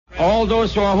All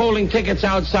those who are holding tickets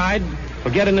outside will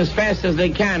get in as fast as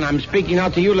they can. I'm speaking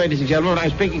not to you, ladies and gentlemen, but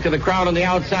I'm speaking to the crowd on the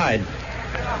outside,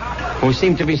 who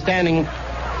seem to be standing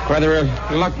rather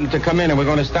reluctant to come in, and we're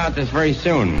going to start this very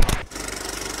soon.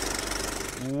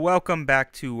 Welcome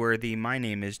back to Worthy. My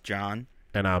name is John.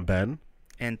 And I'm Ben.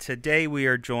 And today we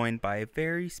are joined by a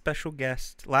very special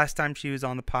guest. Last time she was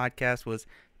on the podcast was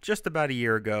just about a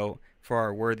year ago for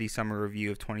our Worthy Summer Review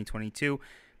of 2022.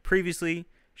 Previously,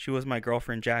 she was my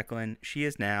girlfriend, Jacqueline. She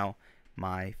is now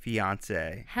my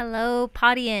fiance. Hello,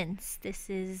 audience. This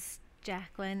is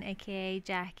Jacqueline, a.k.a.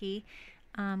 Jackie.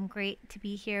 Great to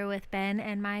be here with Ben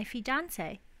and my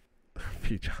fiance.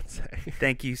 Fiance.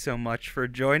 Thank you so much for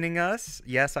joining us.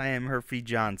 Yes, I am her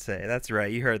fiance. That's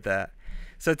right. You heard that.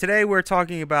 So today we're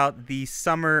talking about the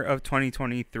summer of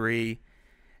 2023,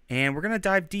 and we're going to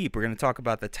dive deep. We're going to talk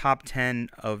about the top 10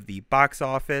 of the box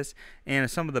office and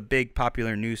some of the big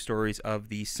popular news stories of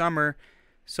the summer.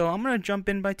 So I'm going to jump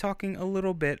in by talking a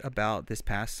little bit about this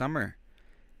past summer.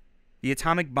 The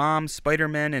atomic bomb,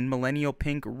 Spidermen, and Millennial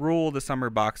Pink rule the summer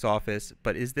box office,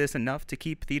 but is this enough to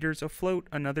keep theaters afloat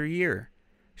another year?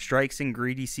 Strikes and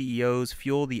greedy CEOs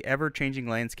fuel the ever-changing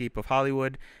landscape of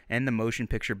Hollywood and the motion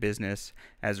picture business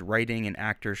as writing and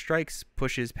actor strikes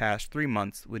pushes past 3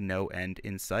 months with no end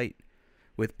in sight.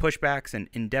 With pushbacks and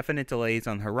indefinite delays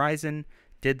on the horizon,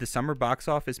 did the summer box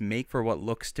office make for what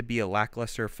looks to be a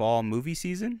lackluster fall movie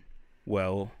season?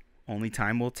 Well, only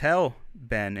time will tell,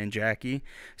 Ben and Jackie.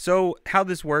 So how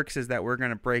this works is that we're going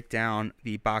to break down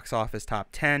the box office top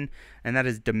 10, and that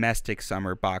is domestic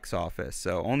summer box office.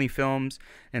 So only films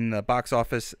in the box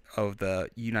office of the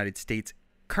United States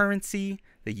currency,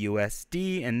 the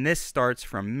USD, and this starts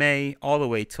from May all the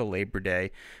way till Labor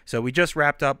Day. So we just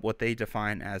wrapped up what they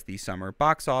define as the summer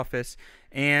box office,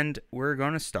 and we're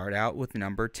going to start out with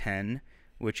number 10,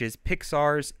 which is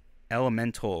Pixar's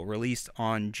Elemental, released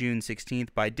on June 16th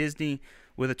by Disney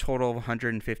with a total of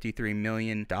 $153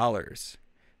 million.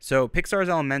 So Pixar's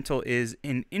Elemental is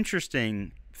an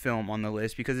interesting film on the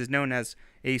list because it's known as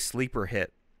a sleeper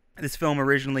hit. This film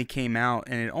originally came out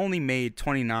and it only made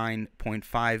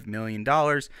 $29.5 million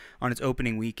on its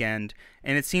opening weekend,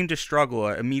 and it seemed to struggle.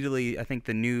 Immediately, I think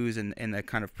the news and the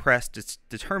kind of press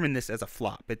determined this as a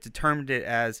flop. It determined it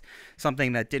as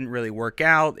something that didn't really work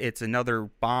out. It's another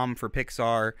bomb for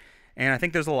Pixar. And I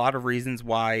think there's a lot of reasons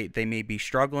why they may be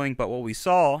struggling, but what we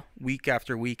saw week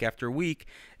after week after week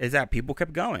is that people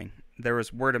kept going. There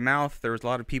was word of mouth. There was a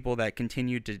lot of people that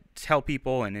continued to tell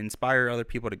people and inspire other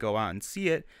people to go out and see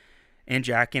it. And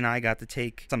Jackie and I got to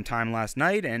take some time last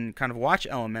night and kind of watch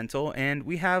Elemental, and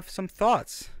we have some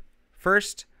thoughts.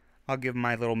 First, I'll give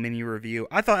my little mini review.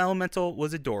 I thought Elemental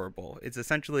was adorable. It's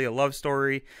essentially a love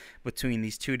story between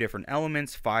these two different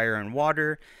elements, fire and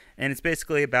water, and it's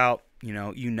basically about,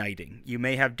 uniting. You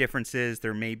may have differences.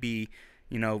 There may be,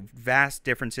 vast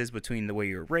differences between the way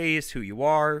you're raised, who you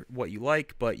are, what you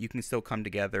like, but you can still come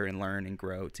together and learn and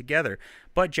grow together.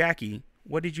 But Jackie,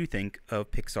 what did you think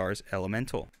of Pixar's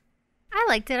Elemental? I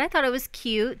liked it. I thought it was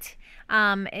cute.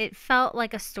 It felt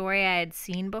like a story I had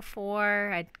seen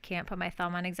before. I can't put my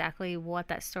thumb on exactly what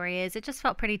that story is. It just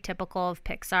felt pretty typical of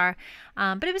Pixar.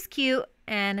 But it was cute,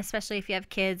 and especially if you have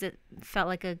kids, it felt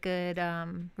like a good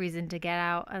reason to get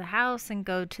out of the house and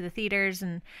go to the theaters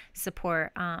and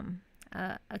support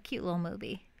a cute little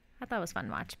movie. I thought it was fun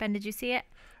to watch. Ben, did you see it?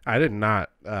 I did not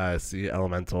see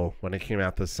Elemental when it came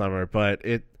out this summer, but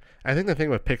I think the thing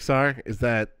with Pixar is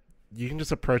that you can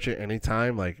just approach it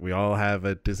anytime. Like, we all have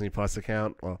a Disney Plus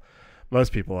account. Well,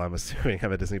 most people, I'm assuming,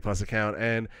 have a Disney Plus account,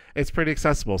 and it's pretty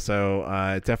accessible. So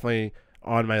definitely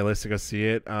on my list to go see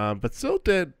it. But still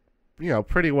did,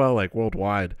 pretty well, like,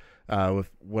 worldwide with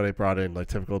what it brought in, like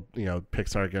typical,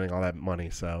 Pixar getting all that money.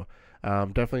 So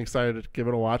definitely excited to give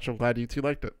it a watch. I'm glad you two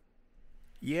liked it.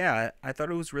 Yeah, I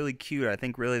thought it was really cute. I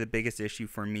think really the biggest issue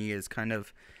for me is kind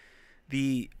of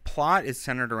the plot is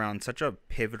centered around such a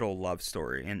pivotal love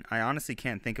story, and I honestly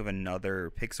can't think of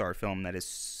another Pixar film that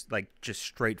is like just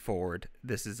straightforward.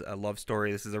 This is a love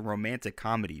story. This is a romantic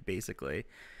comedy, basically.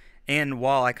 And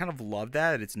while I kind of love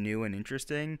that it's new and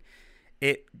interesting,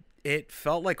 it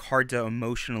felt like hard to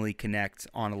emotionally connect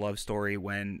on a love story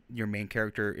when your main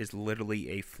character is literally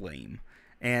a flame.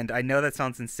 And I know that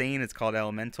sounds insane. It's called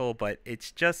Elemental, but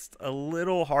it's just a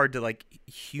little hard to like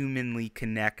humanly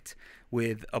connect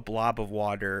with a blob of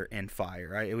water and fire.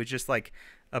 Right? It was just like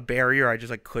a barrier I just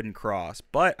like couldn't cross.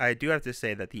 But I do have to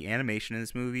say that the animation in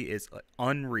this movie is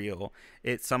unreal.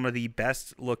 It's some of the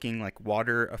best looking like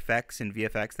water effects and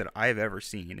VFX that I've ever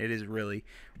seen. It is really,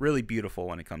 really beautiful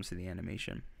when it comes to the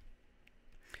animation.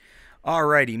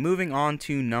 Alrighty, moving on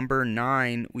to number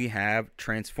 9, we have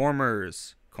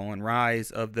Transformers: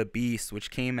 Rise of the Beast,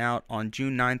 which came out on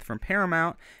June 9th from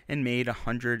Paramount and made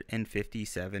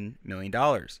 $157 million.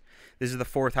 This is the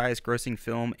fourth highest grossing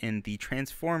film in the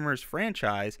Transformers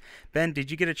franchise. Ben,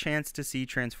 did you get a chance to see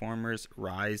Transformers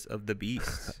Rise of the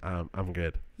Beast? I'm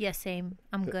good. Yeah, same.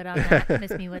 I'm good on that.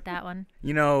 Miss me with that one.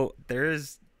 You know,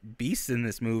 there's beasts in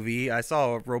this movie. I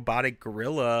saw a robotic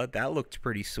gorilla. That looked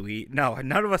pretty sweet. No,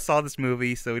 none of us saw this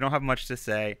movie, so we don't have much to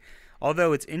say.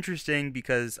 Although it's interesting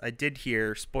because I did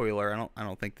hear, spoiler, I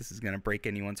don't think this is going to break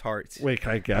anyone's hearts. Wait,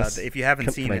 can I guess? If you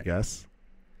haven't seen it. Can I guess?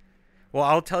 Well,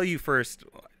 I'll tell you first.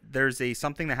 There's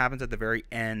something that happens at the very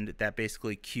end that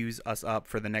basically cues us up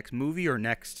for the next movie or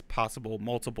next possible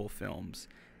multiple films.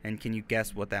 And can you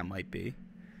guess what that might be?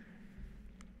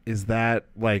 Is that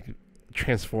like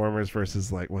Transformers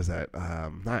versus like, was that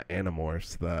not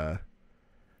Animorphs, the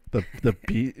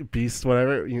beast,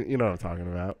 whatever, you know what I'm talking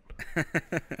about.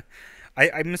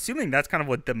 I'm assuming that's kind of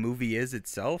what the movie is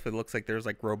itself. It looks like there's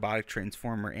like robotic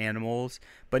transformer animals,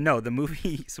 but no, the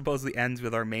movie supposedly ends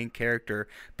with our main character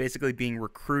basically being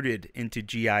recruited into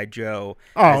G.I. Joe,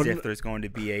 as if there's going to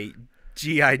be a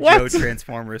G.I. Joe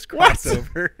Transformers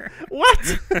crossover.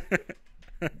 What?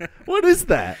 What is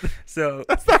that? So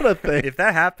that's not a thing. If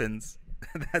that happens,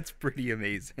 that's pretty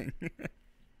amazing.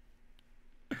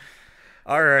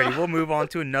 Alrighty, we'll move on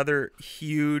to another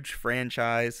huge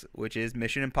franchise, which is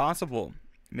Mission Impossible.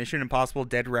 Mission Impossible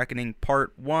Dead Reckoning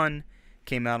Part 1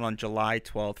 came out on July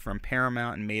 12th from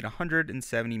Paramount and made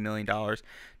 $170 million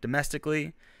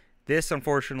domestically. This,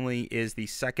 unfortunately, is the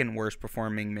second worst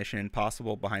performing Mission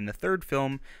Impossible behind the third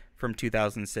film from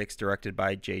 2006, directed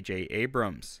by J.J.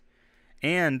 Abrams.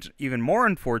 And even more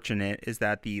unfortunate is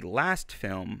that the last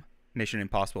film, Mission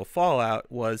Impossible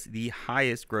Fallout, was the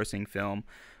highest grossing film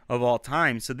of all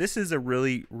time. So this is a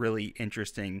really, really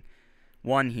interesting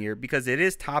one here because it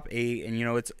is top 8, and you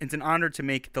know it's an honor to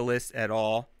make the list at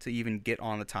all, to even get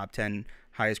on the top 10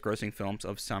 highest grossing films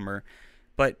of summer.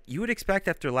 But you would expect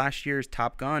after last year's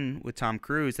Top Gun with Tom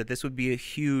Cruise that this would be a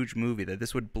huge movie, that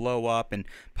this would blow up and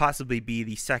possibly be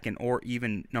the second or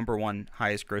even number 1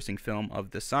 highest grossing film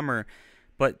of the summer.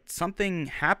 But something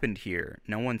happened here.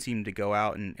 No one seemed to go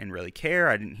out and really care.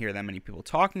 I didn't hear that many people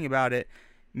talking about it.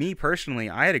 Me personally,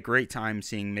 I had a great time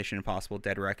seeing Mission Impossible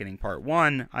Dead Reckoning Part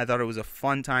 1. I thought it was a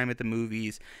fun time at the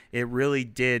movies. It really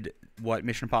did what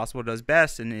Mission Impossible does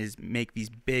best, and is make these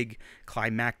big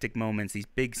climactic moments, these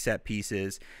big set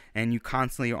pieces, and you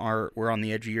constantly were on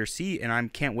the edge of your seat, and I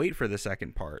can't wait for the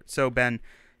second part. So, Ben,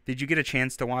 did you get a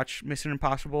chance to watch Mission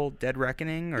Impossible Dead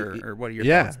Reckoning, or what are your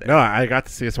thoughts there? No, I got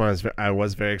to see this one. I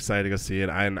was very excited to go see it,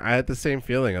 and I had the same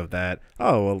feeling of that.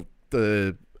 Oh, well,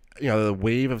 the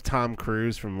wave of Tom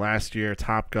Cruise from last year,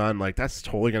 Top Gun, like that's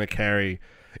totally going to carry,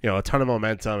 a ton of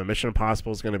momentum, and Mission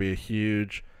Impossible is going to be a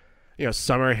huge,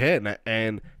 summer hit,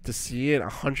 and to see it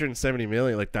 170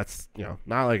 million, like that's,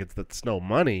 not like that's no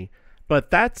money, but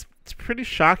it's pretty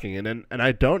shocking, and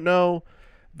I don't know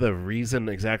the reason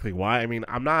exactly why. I mean,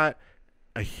 I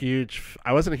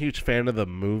wasn't a huge fan of the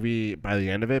movie by the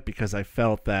end of it because I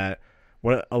felt that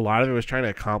what a lot of it was trying to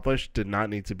accomplish did not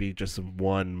need to be just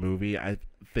one movie.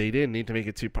 They didn't need to make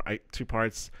it two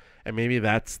parts, and maybe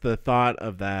that's the thought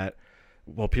of that.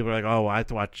 Well, people are like, oh, well, I have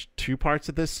to watch 2 parts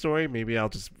of this story. Maybe I'll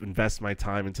just invest my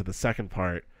time into the second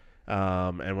part,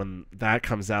 and when that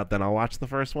comes out, then I'll watch the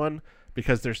first one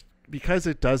because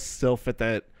it does still fit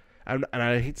that. And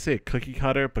I hate to say a cookie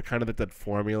cutter, but kind of that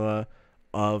formula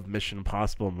of Mission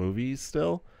Impossible movies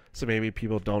still. So maybe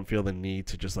people don't feel the need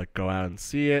to just like go out and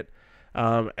see it.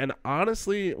 And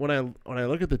honestly, when I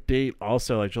look at the date,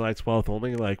 also like July 12th,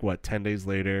 only like 10 days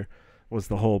later was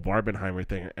the whole Barbenheimer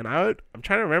thing, and I'm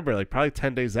trying to remember, like probably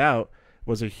 10 days out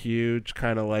was a huge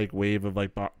kind of like wave of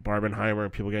like Barbenheimer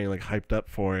and people getting like hyped up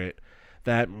for it,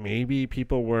 that maybe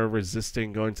people were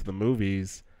resisting going to the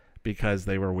movies because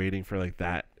they were waiting for like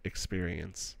that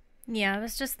experience. Yeah, I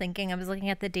was just thinking, I was looking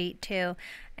at the date too,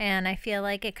 and I feel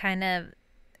like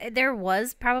there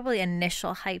was probably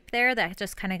initial hype there that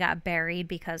just kind of got buried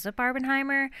because of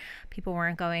Barbenheimer. People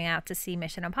weren't going out to see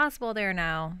Mission Impossible. They're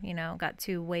now, got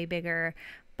 2 way bigger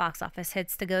box office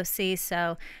hits to go see.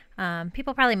 So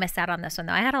people probably missed out on this one,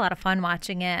 though. I had a lot of fun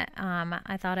watching it.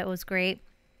 I thought it was great.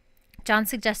 John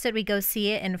suggested we go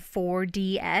see it in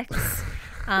 4DX.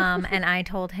 And I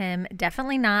told him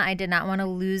definitely not. I did not want to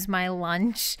lose my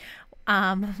lunch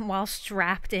while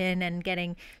strapped in and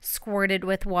getting squirted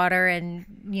with water and,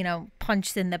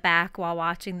 punched in the back while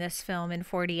watching this film in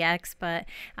 4DX. But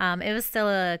it was still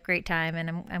a great time,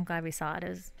 and I'm glad we saw it. It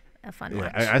was a fun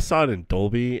watch. I saw it in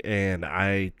Dolby, and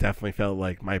I definitely felt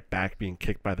like my back being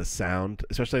kicked by the sound,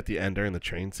 especially at the end during the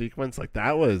train sequence. Like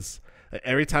that was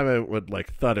every time I would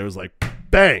like thud, it was like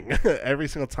bang every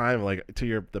single time, like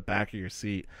to the back of your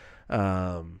seat.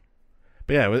 But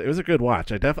yeah, it was a good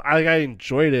watch. I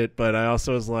enjoyed it, but I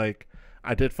also was like,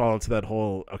 I did fall into that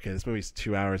whole, okay, this movie's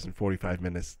 2 hours and 45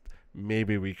 minutes.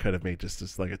 Maybe we could have made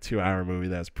just like a 2-hour movie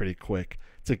that was pretty quick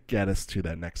to get us to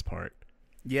that next part.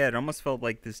 Yeah, it almost felt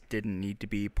like this didn't need to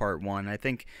be part one. I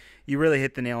think you really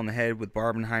hit the nail on the head with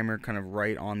Barbenheimer kind of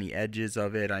right on the edges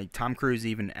of it. Tom Cruise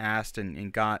even asked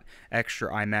and got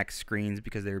extra IMAX screens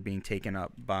because they were being taken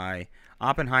up by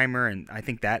Oppenheimer, and I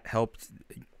think that helped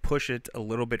push it a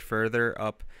little bit further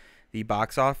up the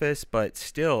box office. But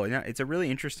still, it's a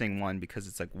really interesting one because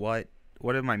it's like, what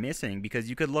am I missing? Because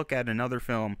you could look at another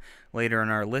film later in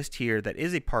our list here that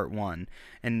is a part one,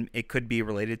 and it could be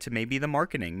related to maybe the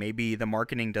marketing. Maybe the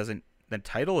marketing the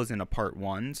title isn't a part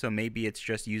one, so maybe it's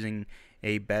just using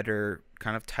a better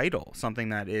kind of title, something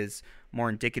that is more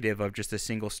indicative of just a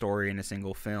single story in a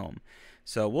single film.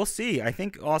 So we'll see. I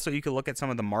think also you could look at some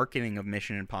of the marketing of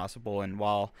Mission Impossible, and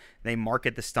while they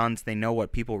market the stunts, they know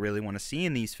what people really want to see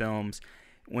in these films.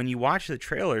 When you watch the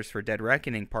trailers for Dead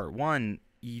Reckoning Part 1,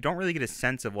 you don't really get a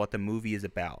sense of what the movie is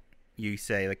about. You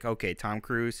say, like, okay, Tom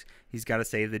Cruise, he's got to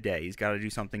save the day. He's got to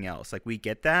do something else. Like, we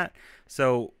get that.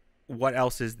 So what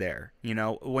else is there?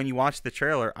 When you watch the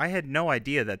trailer, I had no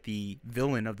idea that the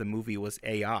villain of the movie was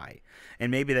AI. And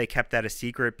maybe they kept that a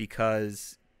secret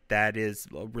because that is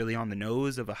really on the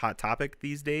nose of a hot topic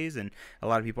these days, and a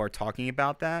lot of people are talking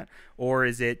about that. Or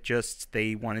is it just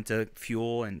they wanted to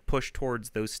fuel and push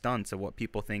towards those stunts of what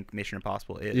people think Mission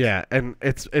Impossible is? Yeah, and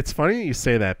it's funny you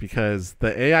say that because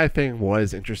the AI thing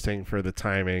was interesting for the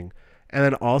timing. And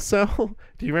then also,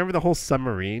 do you remember the whole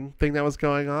submarine thing that was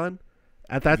going on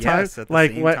at that time? Yes, at the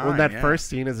like same when time, that yeah. first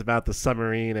scene is about the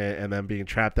submarine and them being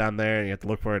trapped down there and you have to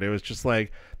look for it. It was just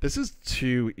like, this is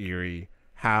too eerie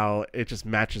how it just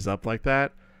matches up like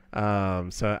that.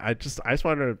 So I just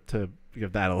wanted to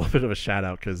give that a little bit of a shout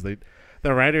out because the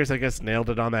writers, I guess, nailed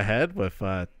it on the head with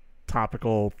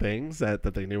topical things that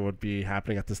they knew would be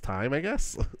happening at this time, I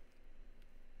guess.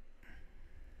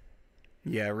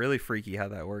 Yeah, really freaky how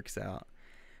that works out.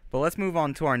 But let's move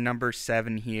on to our number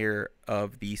 7 here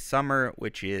of the summer,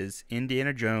 which is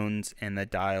Indiana Jones and the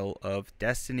Dial of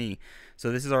Destiny.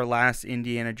 So this is our last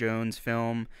Indiana Jones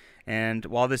film. And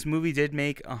while this movie did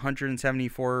make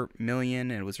 $174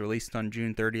 million and it was released on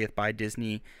June 30th by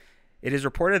Disney, it is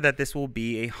reported that this will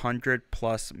be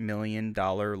 $100+ million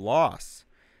loss.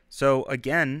 So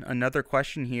again, another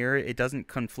question here. It doesn't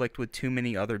conflict with too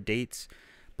many other dates,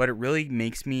 but it really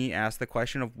makes me ask the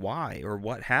question of why or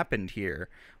what happened here.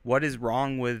 What is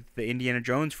wrong with the Indiana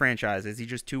Jones franchise? Is he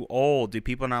just too old? Do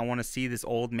people not want to see this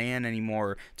old man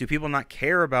anymore? Do people not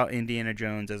care about Indiana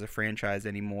Jones as a franchise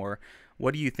anymore?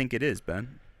 What do you think it is,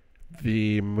 Ben?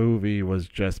 The movie was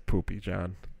just poopy,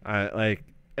 John. I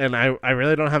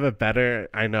really don't have a better.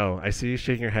 I know. I see you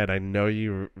shaking your head. I know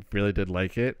you really did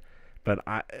like it, but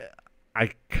I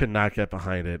could not get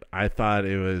behind it. I thought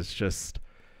it was just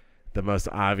the most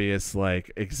obvious,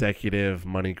 like, executive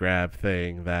money grab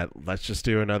thing that let's just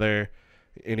do another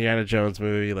Indiana Jones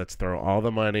movie. Let's throw all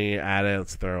the money at it.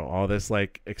 Let's throw all this,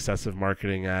 like, excessive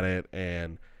marketing at it,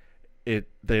 and they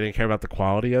didn't care about the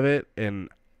quality of it. And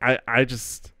I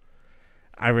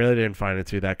really didn't find it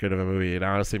to be that good of a movie. It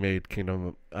honestly made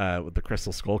Kingdom of the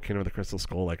Crystal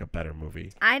Skull like a better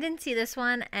movie. I didn't see this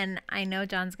one, and I know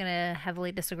John's gonna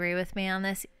heavily disagree with me on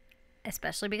this,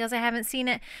 especially because I haven't seen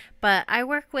it, but I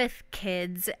work with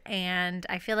kids, and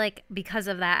I feel like because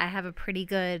of that I have a pretty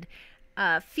good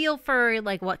feel for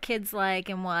like what kids like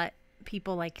and what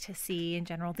people like to see in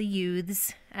general, the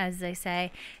youths, as they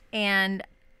say. And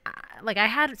like, I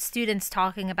had students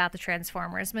talking about the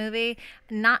Transformers movie.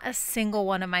 Not a single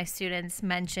one of my students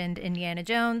mentioned Indiana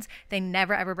Jones. They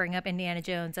never ever bring up Indiana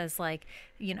Jones as, like,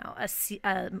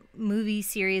 a movie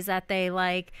series that they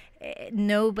like.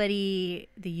 Nobody,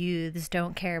 the youths,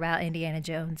 don't care about Indiana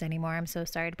Jones anymore. I'm so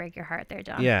sorry to break your heart there,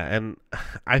 John. Yeah, and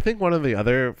I think one of the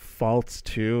other faults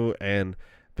too, and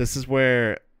this is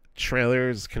where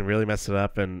trailers can really mess it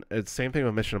up, and it's the same thing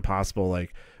with Mission Impossible.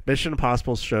 Like, Mission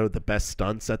Impossible showed the best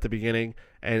stunts at the beginning,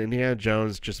 and Indiana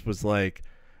Jones just was like,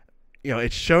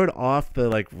 it showed off the,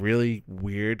 like, really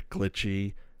weird,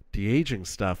 glitchy, de-aging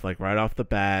stuff, like, right off the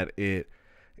bat. It,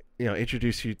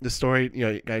 introduced you, the story,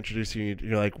 got introduced you,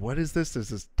 you're like, what is this? Is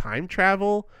this time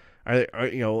travel? It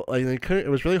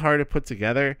was really hard to put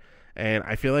together, and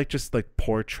I feel like just, like,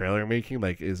 poor trailer making,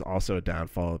 like, is also a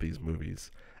downfall of these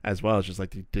movies, as well as just,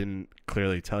 like, they didn't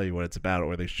clearly tell you what it's about,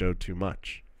 or they showed too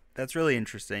much. That's really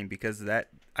interesting because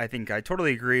I think I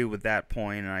totally agree with that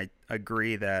point, and I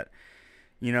agree that,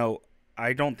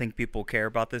 I don't think people care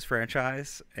about this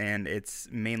franchise, and it's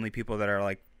mainly people that are,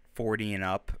 like, 40 and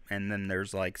up, and then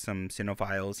there's like some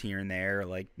cinephiles here and there,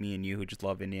 like me and you, who just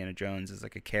love Indiana Jones as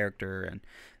like a character and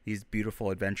these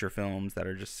beautiful adventure films that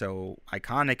are just so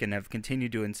iconic and have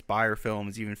continued to inspire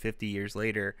films even 50 years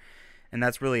later. And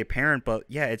that's really apparent, but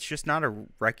yeah, it's just not a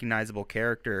recognizable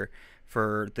character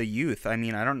for the youth. I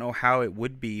mean, I don't know how it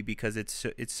would be, because it's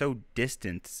so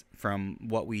distant from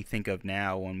what we think of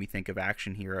now when we think of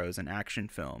action heroes and action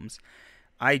films.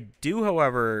 I do,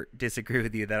 however, disagree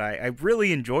with you that I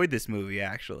really enjoyed this movie,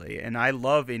 actually, and I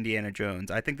love Indiana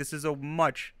Jones. I think this is a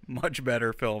much, much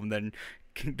better film than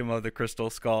Kingdom of the Crystal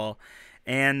Skull,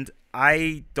 and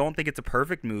I don't think it's a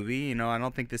perfect movie. You know, I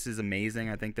don't think this is amazing.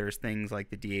 I think there's things like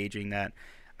the de-aging that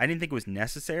I didn't think was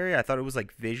necessary. I thought it was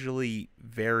like visually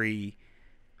very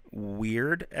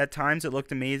weird. At times it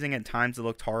looked amazing, at times it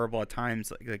looked horrible, at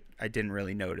times like I didn't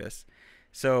really notice.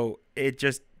 So it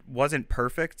just wasn't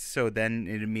perfect, so then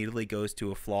it immediately goes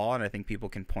to a flaw, and I think people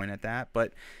can point at that.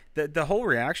 But the whole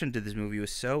reaction to this movie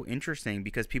was so interesting,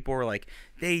 because people were like,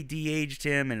 they de-aged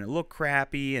him and it looked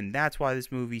crappy, and that's why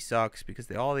this movie sucks, because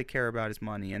all they care about is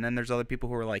money. And then there's other people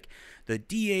who are like, the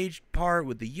de-aged part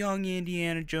with the young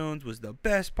Indiana Jones was the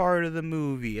best part of the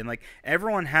movie. And like,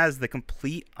 everyone has the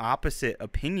complete opposite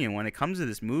opinion when it comes to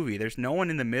this movie. There's no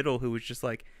one in the middle who was just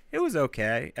like, it was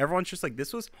okay. Everyone's just like,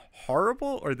 this was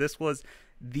horrible, or this was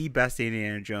the best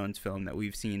Indiana Jones film that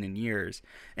we've seen in years.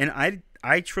 And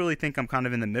I truly think I'm kind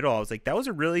of in the middle. I was like, that was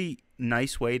a really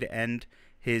nice way to end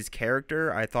his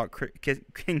character. I thought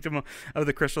Kingdom of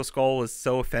the Crystal Skull was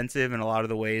so offensive in a lot of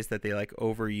the ways that they like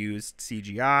overused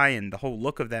CGI, and the whole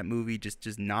look of that movie just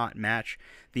does not match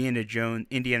the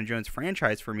Indiana Jones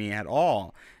franchise for me at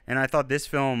all. And I thought this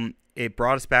film, it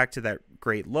brought us back to that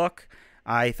great look.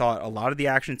 I thought a lot of the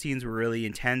action scenes were really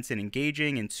intense and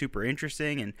engaging and super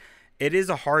interesting, and it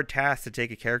is a hard task to take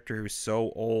a character who's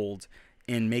so old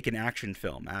and make an action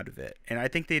film out of it. And I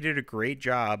think they did a great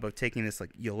job of taking this like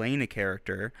Yelena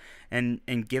character and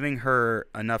giving her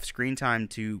enough screen time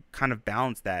to kind of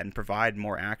balance that and provide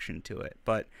more action to it.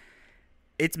 But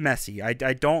it's messy. I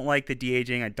don't like the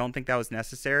de-aging. I don't think that was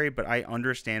necessary, but I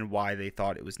understand why they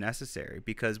thought it was necessary,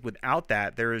 because without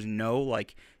that, there is no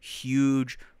like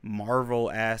huge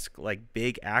Marvel-esque like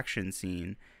big action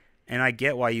scene. And I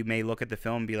get why you may look at the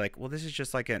film and be like, well, this is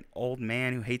just like an old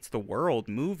man who hates the world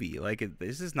movie. Like,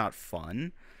 this is not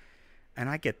fun. And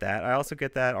I get that. I also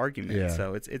get that argument. Yeah.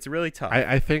 So it's really tough.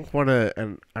 I think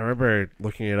and I remember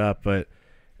looking it up, but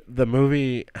the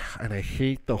movie, and I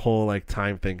hate the whole like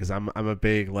time thing, because I'm a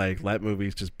big like, let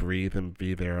movies just breathe and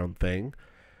be their own thing.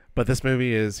 But this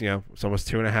movie is, you know, it's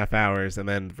almost 2.5 hours. And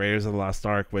then Raiders of the Lost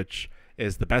Ark, which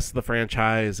is the best of the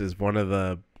franchise, is one of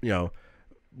the, you know,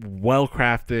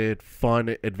 well-crafted,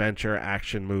 fun adventure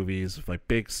action movies with like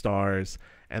big stars,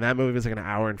 and that movie was like an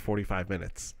hour and 45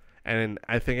 minutes. And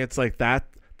I think it's like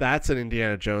that's an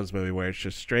Indiana Jones movie where it's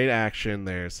just straight action.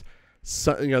 There's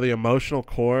you know, the emotional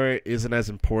core isn't as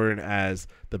important as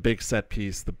the big set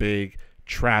piece, the big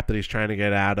trap that he's trying to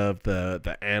get out of,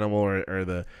 the animal or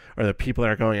the people that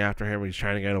are going after him he's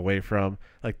trying to get away from.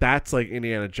 Like, that's like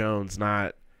Indiana Jones,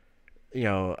 not, you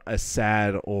know, a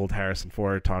sad old Harrison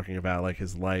Ford talking about like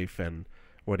his life and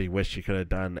what he wished he could have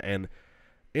done. And,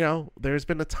 you know, there's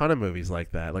been a ton of movies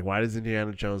like that. Like, why does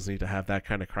Indiana Jones need to have that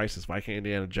kind of crisis? Why can't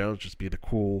Indiana Jones just be the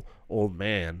cool old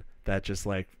man that just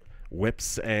like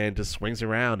whips and just swings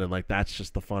around, and like that's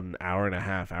just the fun hour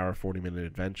 40-minute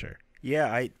adventure?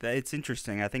 Yeah, it's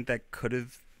interesting. I think that could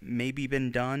have maybe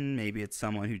been done. Maybe it's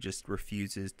someone who just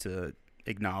refuses to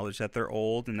acknowledge that they're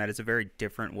old, and that is a very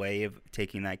different way of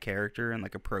taking that character and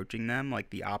like approaching them, like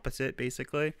the opposite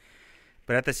basically.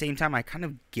 But at the same time, I kind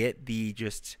of get the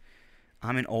just,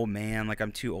 I'm an old man, like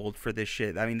I'm too old for this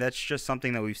shit. I mean, that's just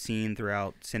something that we've seen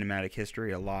throughout cinematic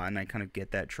history a lot, and I kind of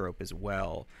get that trope as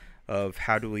well, of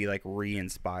how do we like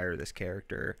re-inspire this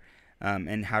character,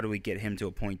 and how do we get him to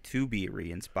a point to be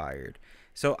re-inspired.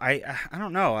 So I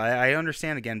don't know. I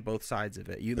understand, again, both sides of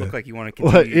it. You look like you want to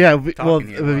continue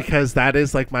talking because that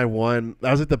is like that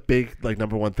was like the big like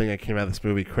number one thing I came out of this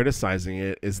movie criticizing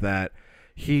it, is that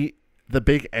the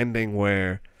big ending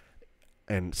where,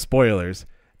 and spoilers,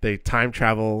 they time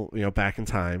travel, you know, back in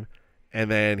time,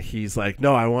 and then he's like,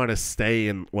 no, I want to stay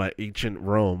in ancient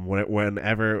Rome,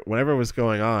 whenever was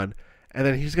going on, and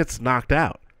then he just gets knocked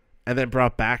out and then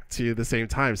brought back to the same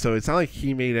time. So it's not like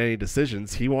he made any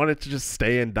decisions. He wanted to just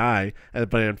stay and die,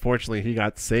 but unfortunately he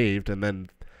got saved, and then,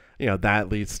 you know, that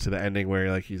leads to the ending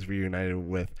where like he's reunited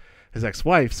with his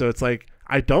ex-wife. So it's like,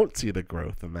 I don't see the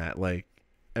growth in that. Like,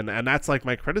 and that's like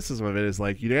my criticism of it, is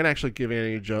like, you didn't actually give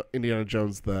Indiana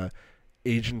Jones the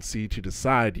agency to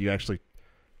decide. You actually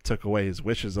took away his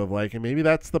wishes of like, and maybe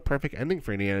that's the perfect ending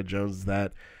for Indiana Jones,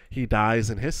 that he dies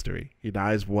in history. He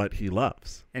dies what he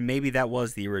loves. And maybe that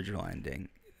was the original ending.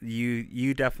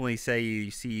 You definitely say you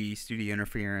see studio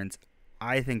interference.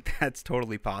 I think that's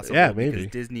totally possible. Yeah, maybe. Because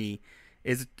Disney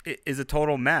is a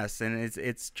total mess, and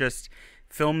it's just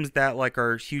films that like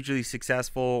are hugely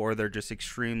successful, or they're just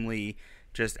extremely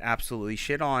just absolutely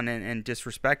shit on and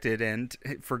disrespected, and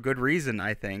for good reason,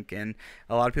 I think. And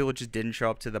a lot of people just didn't show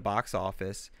up to the box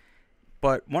office.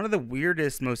 But one of the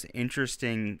weirdest, most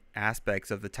interesting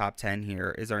aspects of the top 10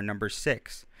 here is our number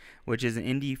 6, which is an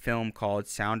indie film called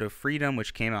Sound of Freedom,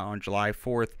 which came out on July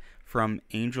 4th from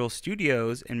Angel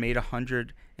Studios and made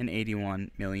 $181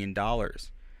 million.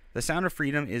 The Sound of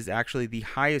Freedom is actually the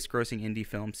highest grossing indie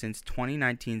film since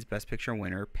 2019's Best Picture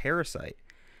winner, Parasite.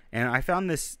 And I found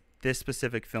this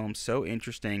specific film so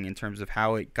interesting in terms of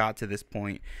how it got to this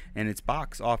point and its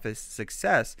box office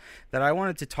success that I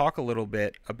wanted to talk a little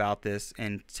bit about this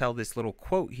and tell this little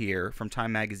quote here from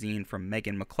Time Magazine from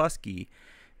Megan McCluskey,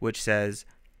 which says,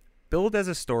 "Billed as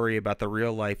a story about the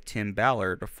real-life Tim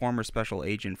Ballard, a former special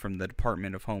agent from the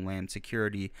Department of Homeland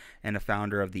Security and a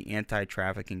founder of the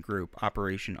anti-trafficking group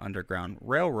Operation Underground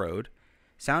Railroad,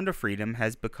 Sound of Freedom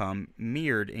has become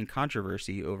mired in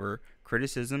controversy over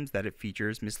criticisms that it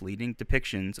features misleading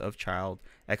depictions of child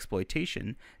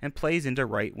exploitation and plays into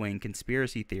right-wing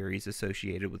conspiracy theories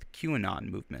associated with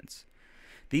QAnon movements.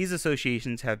 These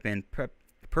associations have been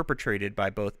perpetrated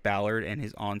by both Ballard and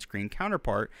his on-screen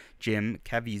counterpart, Jim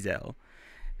Caviezel,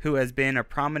 who has been a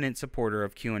prominent supporter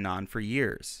of QAnon for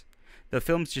years. The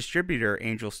film's distributor,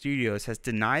 Angel Studios, has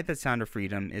denied that Sound of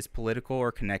Freedom is political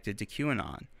or connected to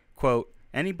QAnon. Quote,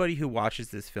 "Anybody who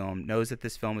watches this film knows that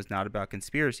this film is not about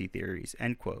conspiracy theories,"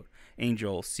 end quote.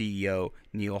 Angel CEO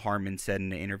Neil Harmon said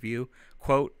in an interview,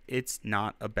 quote, "It's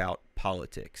not about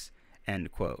politics,"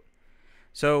 end quote.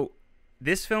 So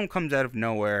this film comes out of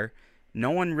nowhere.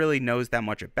 No one really knows that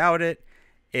much about it.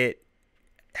 It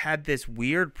had this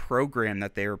weird program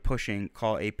that they were pushing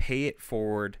called a Pay It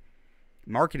Forward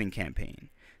marketing campaign.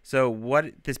 So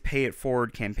what this Pay It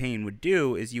Forward campaign would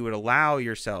do is you would allow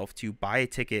yourself to buy a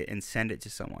ticket and send it to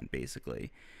someone,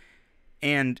 basically.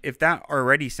 And if that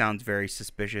already sounds very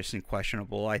suspicious and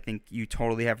questionable, I think you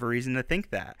totally have a reason to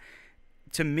think that.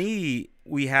 To me,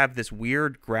 we have this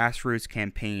weird grassroots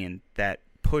campaign that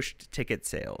pushed ticket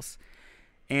sales.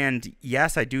 And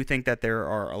yes, I do think that there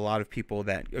are a lot of people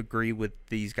that agree with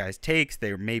these guys' takes.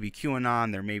 There may be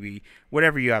QAnon, there may be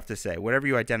whatever you have to say. Whatever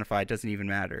you identify, it doesn't even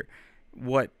matter.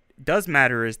 What does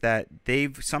matter is that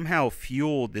they've somehow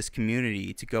fueled this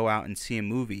community to go out and see a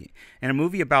movie. And a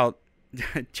movie about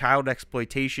child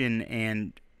exploitation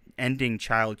and ending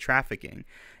child trafficking.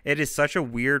 It is such a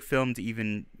weird film to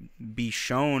even be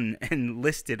shown and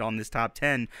listed on this top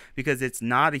 10 because it's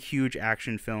not a huge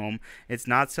action film. It's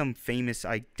not some famous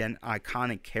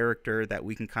iconic character that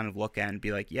we can kind of look at and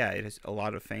be like, yeah, it has a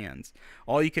lot of fans.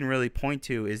 All you can really point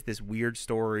to is this weird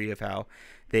story of how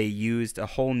they used a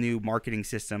whole new marketing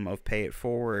system of Pay It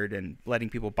Forward and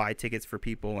letting people buy tickets for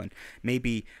people, and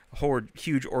maybe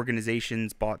huge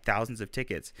organizations bought thousands of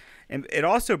tickets. And it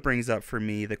also brings up for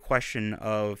me the question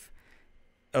of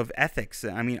ethics.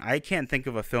 I mean, I can't think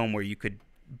of a film where you could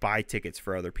buy tickets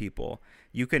for other people.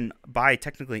 You can buy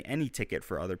technically any ticket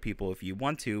for other people if you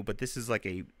want to, but this is like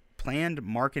a planned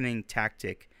marketing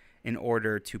tactic in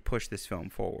order to push this film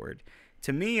forward.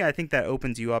 To me, I think that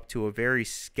opens you up to a very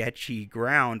sketchy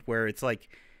ground where it's like,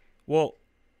 well,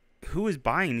 who is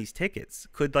buying these tickets?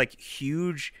 Could like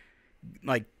huge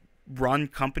run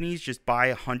companies just buy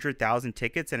 100,000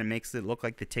 tickets and it makes it look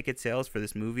like the ticket sales for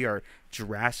this movie are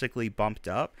drastically bumped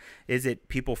up? Is it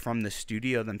people from the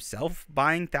studio themselves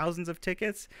buying thousands of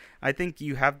tickets? I think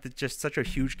you have just such a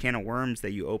huge can of worms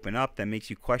that you open up that makes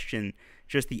you question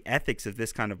just the ethics of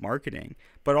this kind of marketing.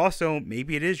 But also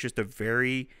maybe it is just a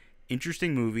very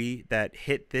interesting movie that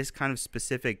hit this kind of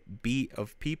specific beat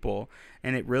of people,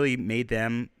 and it really made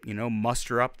them,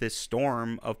 muster up this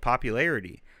storm of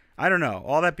popularity. I don't know.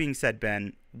 All that being said,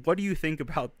 Ben, what do you think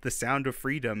about The Sound of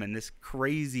Freedom and this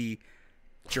crazy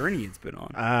journey it's been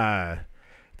on?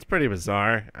 It's pretty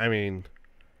bizarre. I mean,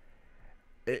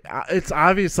 it's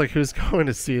obvious who's going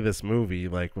to see this movie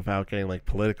without getting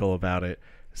political about it.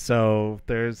 So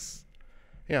there's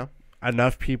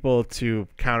enough people to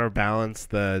counterbalance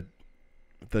the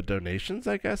donations,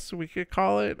 I guess we could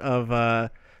call it, of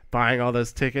buying all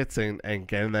those tickets and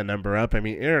getting that number up. I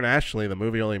mean, internationally, the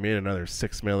movie only made another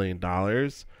 $6 million,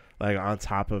 on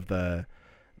top of the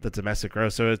domestic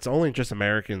gross. So it's only just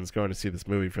Americans going to see this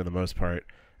movie for the most part.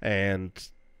 And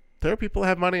there are people who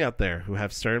have money out there who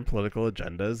have certain political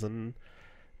agendas, and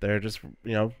they're just,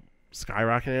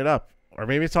 skyrocketing it up. or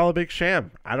maybe it's all a big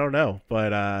sham. I don't know,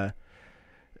 but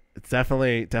it's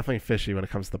definitely fishy when it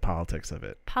comes to the politics of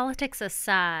it. Politics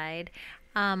aside,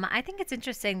 I think it's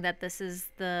interesting that this is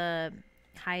the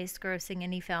highest grossing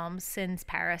indie films since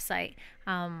Parasite.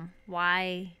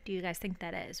 Why do you guys think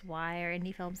that is? Why are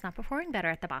indie films not performing better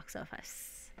at the box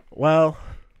office? Well,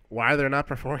 why they're not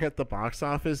performing at the box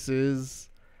office is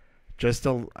just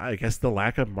I guess the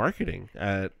lack of marketing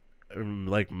at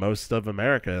like most of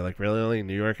America. Like really only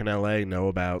New York and LA know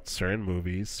about certain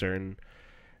movies, certain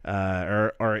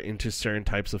or are into certain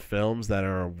types of films, that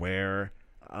are aware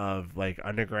of like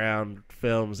underground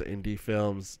films, indie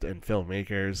films, and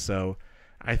filmmakers. So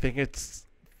I think it's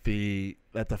the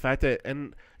fact that,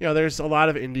 and there's a lot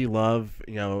of indie love,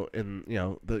 we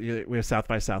have South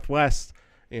by Southwest,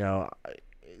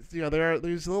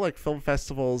 there's little like film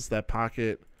festivals there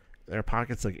are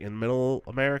pockets like in middle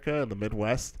America and the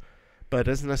Midwest, but it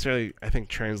doesn't necessarily, I think,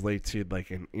 translate to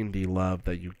like an indie love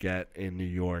that you get in New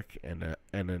York and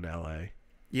in LA.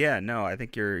 Yeah, no, I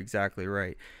think you're exactly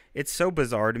right. It's so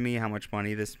bizarre to me how much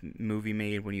money this movie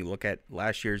made when you look at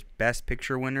last year's Best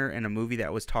Picture winner and a movie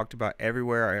that was talked about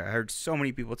everywhere. I heard so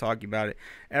many people talking about it.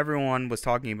 Everyone was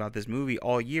talking about this movie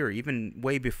all year, even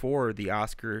way before the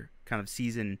Oscar kind of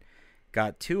season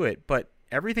got to it. But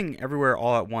Everything Everywhere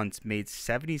All at Once made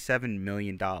 $77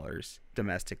 million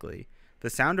domestically. The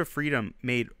Sound of Freedom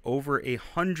made over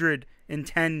 $110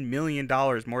 million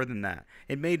more than that.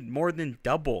 It made more than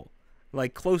double,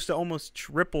 like close to almost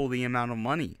triple the amount of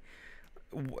money.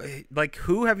 Like,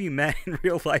 who have you met in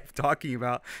real life talking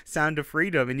about Sound of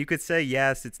Freedom? And you could say,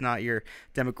 yes, it's not your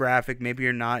demographic. Maybe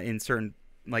you're not in certain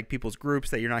like people's groups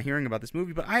that you're not hearing about this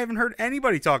movie, but I haven't heard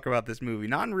anybody talk about this movie,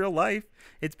 not in real life.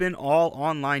 It's been all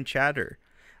online chatter.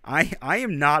 I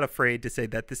am not afraid to say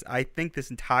that I think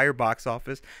this entire box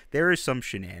office, there is some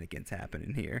shenanigans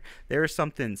happening here. There is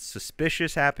something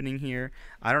suspicious happening here.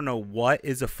 I don't know what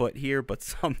is afoot here, but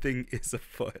something is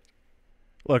afoot.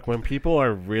 Look, when people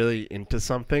are really into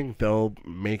something, they'll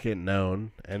make it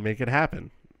known and make it happen.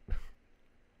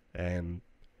 And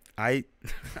I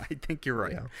think you're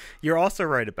right. Yeah. You're also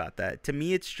right about that. To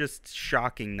me, it's just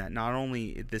shocking that not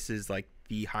only this is like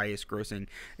the highest grossing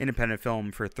independent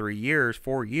film for 4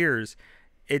 years,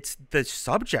 it's the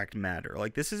subject matter.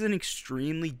 Like, this is an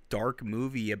extremely dark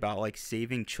movie about like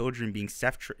saving children being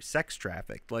sex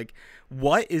trafficked. Like,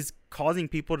 what is causing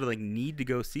people to like need to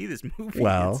go see this movie?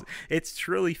 Well, it's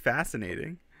truly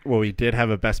fascinating. Well, we did have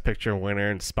a Best Picture winner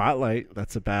in Spotlight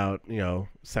that's about,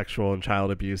 sexual and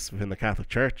child abuse within the Catholic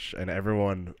Church, and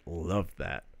everyone loved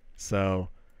that. So,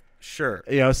 sure.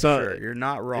 Sure, you're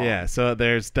not wrong. Yeah, so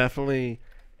there's definitely,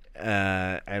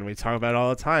 and we talk about it all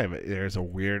the time, there's a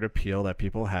weird appeal that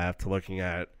people have to looking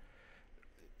at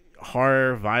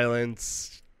horror,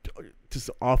 violence, just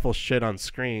awful shit on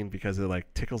screen because it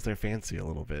like tickles their fancy a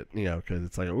little bit, because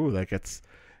it's like, ooh, that gets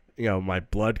my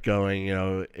blood going,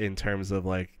 in terms of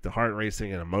like the heart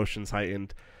racing and emotions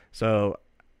heightened. So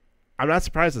I'm not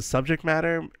surprised the subject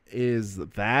matter is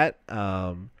that,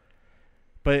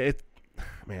 but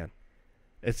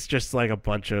it's just like a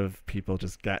bunch of people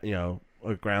just got, a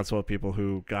groundswell of people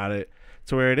who got it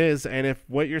to where it is. And if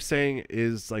what you're saying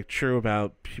is like true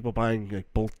about people buying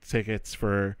like bulk tickets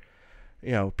for,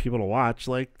 people to watch,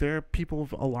 like there are people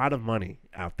with a lot of money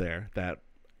out there that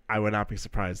I would not be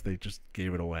surprised they just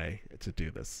gave it away to do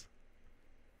this.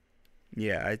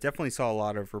 Yeah, I definitely saw a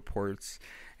lot of reports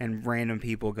and random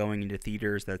people going into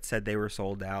theaters that said they were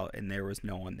sold out and there was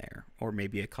no one there, or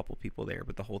maybe a couple people there,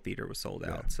 but the whole theater was sold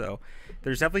out. So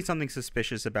there's definitely something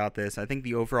suspicious about this. I think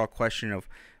the overall question of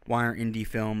why aren't indie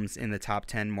films in the top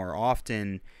 10 more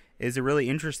often is a really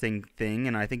interesting thing,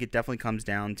 and I think it definitely comes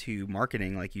down to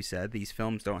marketing. Like you said, these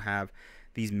films don't have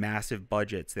these massive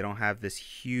budgets. They don't have this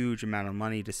huge amount of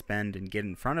money to spend and get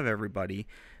in front of everybody.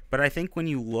 But I think when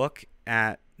you look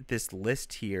at this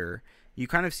list here, you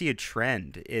kind of see a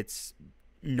trend. It's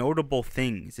notable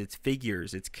things, it's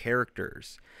figures, it's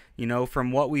characters.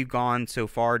 From what we've gone so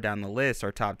far down the list,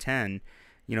 our top 10,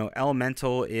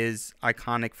 Elemental is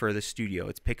iconic for the studio.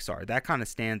 It's Pixar. That kind of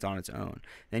stands on its own.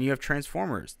 Then you have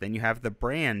Transformers. Then you have the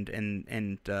brand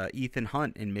and Ethan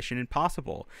Hunt in Mission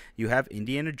Impossible. You have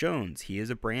Indiana Jones. He is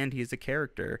a brand. He is a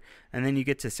character. And then you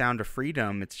get to Sound of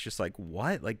Freedom. It's just like,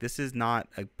 what? Like, this is not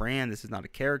a brand. This is not a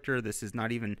character. This is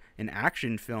not even an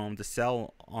action film to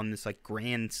sell on this like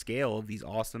grand scale of these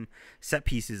awesome set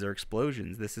pieces or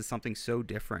explosions. This is something so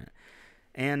different.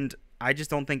 And I just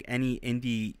don't think any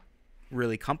indie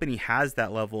really company has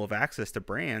that level of access to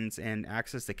brands and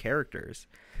access to characters.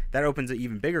 That opens an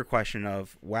even bigger question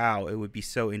of, wow, it would be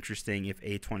so interesting if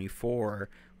A24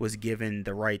 was given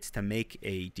the rights to make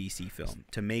a DC film,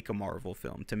 to make a Marvel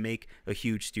film, to make a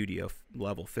huge studio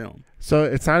level film. So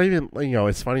it's not even,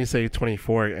 it's funny you say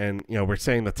 24 and, we're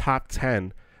saying the top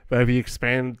 10, but if you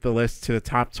expand the list to the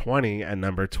top 20 and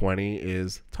number 20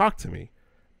 is Talk to Me.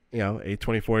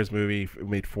 A24's movie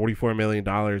made $44 million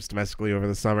domestically over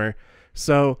the summer.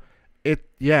 So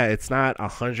it's not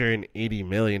 $180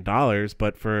 million,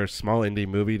 but for a small indie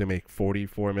movie to make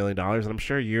 $44 million, and I'm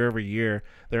sure year over year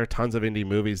there are tons of indie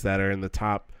movies that are in the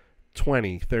top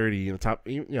 20, 30, in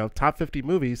the top 50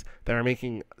 movies that are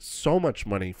making so much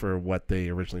money for what they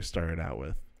originally started out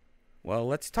with. Well,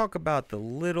 let's talk about the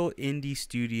little indie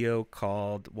studio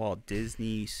called Walt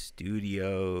Disney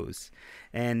Studios.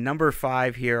 And number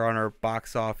 5 here on our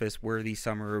box office worthy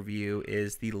summer review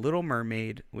is The Little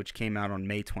Mermaid, which came out on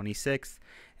May 26th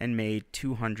and made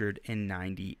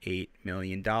 $298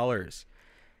 million.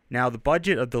 Now, the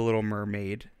budget of The Little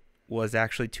Mermaid was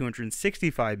actually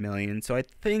 $265 million, so I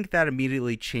think that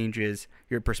immediately changes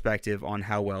your perspective on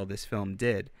how well this film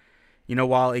did.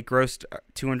 While it grossed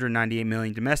 $298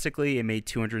 million domestically, it made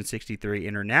 $263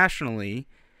 internationally.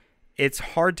 It's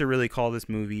hard to really call this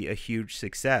movie a huge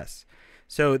success.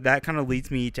 So that kind of leads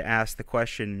me to ask the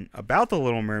question about The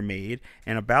Little Mermaid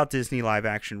and about Disney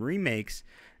live-action remakes,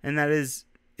 and that is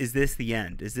this the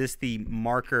end? Is this the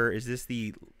marker? Is this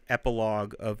the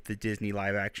epilogue of the Disney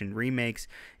live-action remakes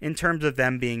in terms of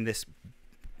them being this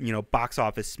box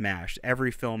office smash? Every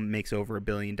film makes over $1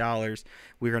 billion.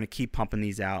 We're going to keep pumping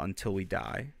these out until we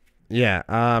die. Yeah,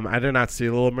 I did not see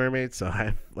Little Mermaid, so I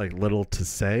have little to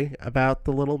say about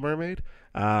The Little Mermaid.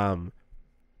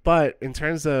 But in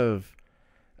terms of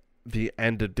the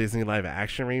end of Disney live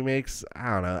action remakes, I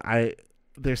don't know.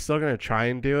 They're still going to try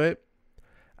and do it.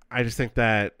 I just think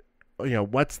that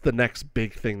what's the next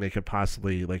big thing they could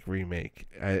possibly remake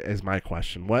is my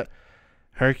question. What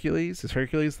Hercules? Is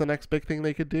Hercules the next big thing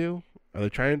they could do? Are they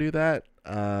trying to do that?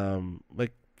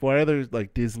 What other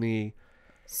Disney?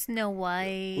 Snow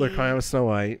White. They're coming out with Snow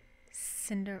White.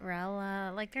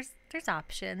 Cinderella. There's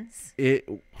options.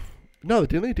 No,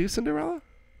 didn't they do Cinderella?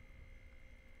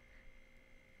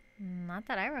 Not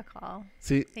that I recall.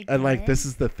 See, and this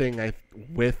is the thing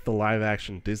with the live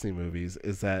action Disney movies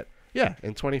is that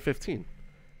in 2015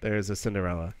 there's a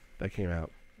Cinderella that came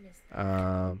out. Yes.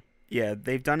 Yeah,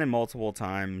 they've done it multiple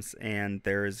times, and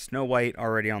there's Snow White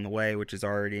already on the way, which is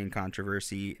already in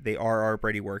controversy. They are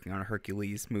already working on a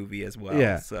Hercules movie as well.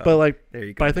 Yeah, so but there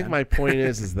you go. But I think my point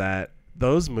is that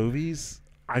those movies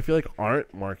I feel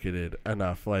aren't marketed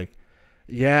enough. I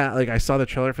saw the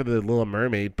trailer for The Little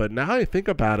Mermaid, but now I think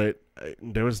about it,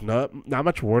 there was not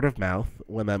much word of mouth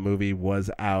when that movie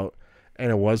was out and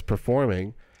it was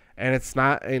performing, and it's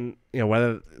not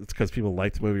whether it's because people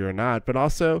liked the movie or not, but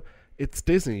also it's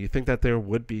Disney. You think that there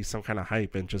would be some kind of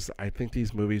hype, and I think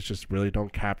these movies just really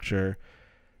don't capture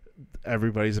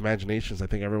everybody's imaginations. I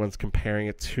think everyone's comparing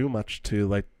it too much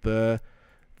to the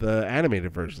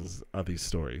animated versions of these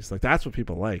stories. That's what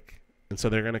people like, and so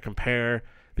they're going to compare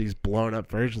these blown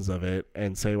up versions of it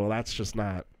and say, well, that's just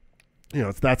not,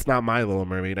 that's not my Little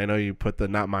Mermaid. I know you put the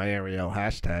not my Ariel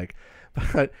hashtag,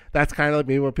 but that's kind of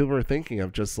maybe what people were thinking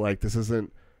of, just this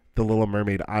isn't the Little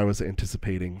Mermaid I was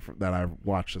anticipating that I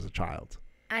watched as a child.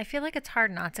 I feel like it's hard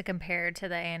not to compare to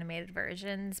the animated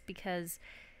versions because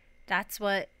that's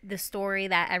what the story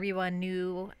that everyone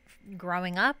knew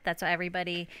growing up. That's what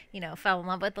everybody, fell in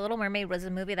love with. The Little Mermaid was a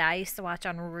movie that I used to watch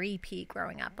on repeat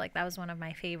growing up. That was one of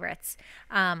my favorites.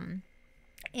 And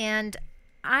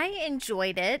I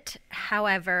enjoyed it.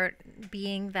 However,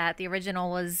 being that the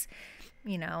original was,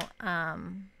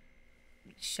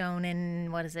 shown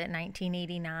in,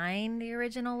 1989, the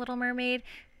original Little Mermaid,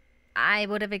 I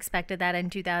would have expected that in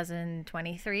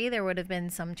 2023 there would have been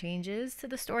some changes to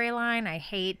the storyline. I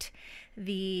hate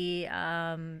the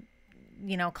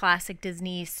classic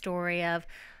Disney story of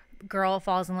girl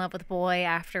falls in love with boy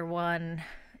after one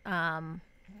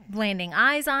landing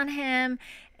eyes on him,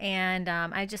 and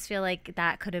I just feel like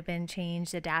that could have been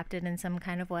changed, adapted in some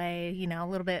kind of way, a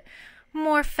little bit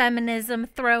more feminism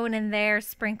thrown in there,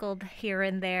 sprinkled here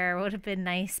and there would have been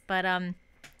nice. But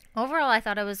overall, I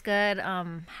thought it was good.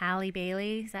 Halle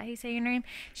Bailey, is that how you say your name?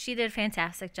 She did a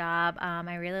fantastic job.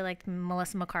 I really liked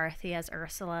Melissa McCarthy as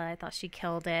Ursula. I thought she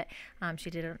killed it. She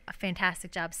did a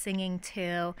fantastic job singing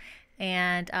too.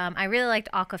 And I really liked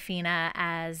Awkwafina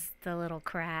as the little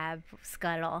crab,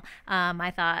 Scuttle.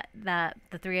 I thought that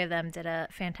the three of them did a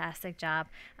fantastic job.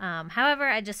 However,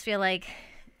 I just feel like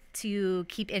to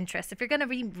keep interest. If you're going to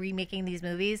be remaking these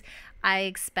movies, I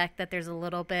expect that there's a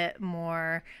little bit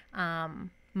more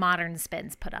modern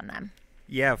spins put on them.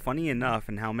 Yeah, funny enough,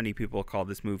 and how many people call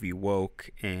this movie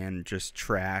woke and just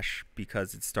trash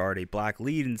because it starred a black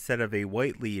lead instead of a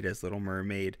white lead as Little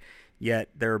Mermaid, yet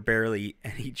there are barely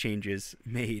any changes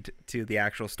made to the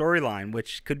actual storyline,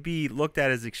 which could be looked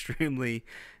at as extremely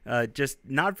just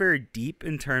not very deep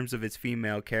in terms of its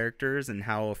female characters and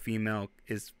how a female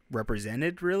is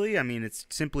represented, really. I mean, it's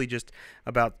simply just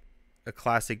about a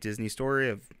classic Disney story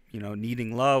of,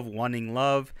 needing love, wanting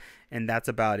love, and that's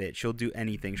about it. She'll do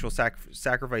anything. She'll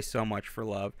sacrifice so much for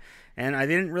love. And I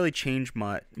didn't really change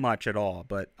much at all,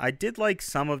 but I did like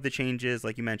some of the changes.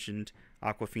 Like you mentioned,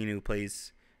 Awkwafina, who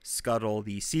plays Scuttle,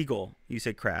 the seagull. You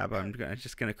said crab. I'm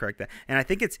just going to correct that. And I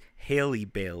think it's Haley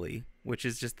Bailey, which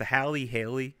is just the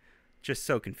Haley. Just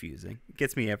so confusing. It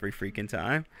gets me every freaking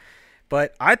time.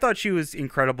 But I thought she was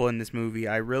incredible in this movie.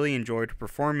 I really enjoyed her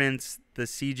performance. The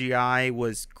CGI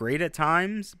was great at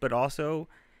times, but also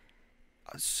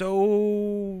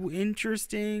so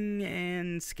interesting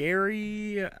and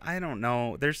scary. I don't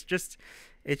know. It's just,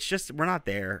 we're not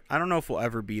there. I don't know if we'll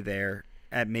ever be there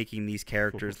at making these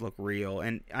characters look real.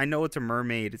 And I know it's a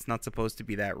mermaid. It's not supposed to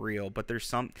be that real, but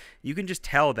you can just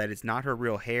tell that it's not her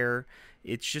real hair.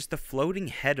 It's just a floating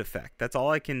head effect. That's all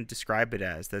I can describe it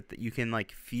as, that you can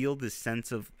feel this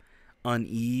sense of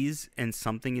unease and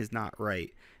something is not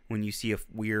right when you see a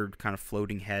weird kind of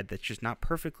floating head that's just not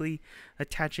perfectly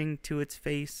attaching to its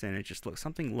face, and it just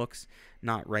something looks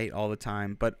not right all the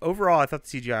time. But overall, I thought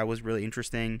the CGI was really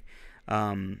interesting.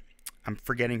 I'm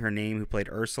forgetting her name, who played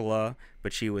Ursula,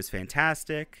 but she was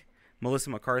fantastic. Melissa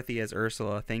McCarthy as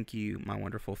Ursula. Thank you, my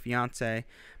wonderful fiance.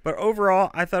 But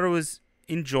overall, I thought it was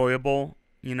enjoyable,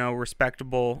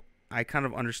 respectable. I kind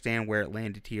of understand where it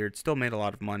landed here. It still made a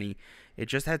lot of money. It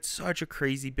just had such a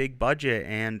crazy big budget,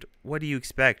 and what do you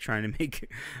expect trying to make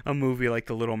a movie like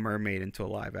The Little Mermaid into a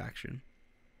live action?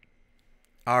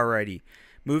 Alrighty,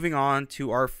 moving on to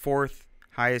our fourth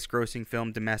highest grossing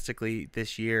film domestically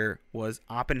this year was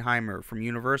Oppenheimer from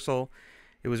Universal.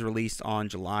 It was released on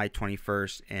July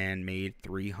 21st and made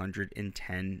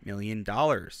 $310 million.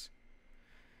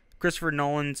 Christopher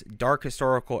Nolan's dark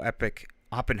historical epic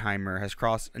Oppenheimer has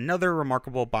crossed another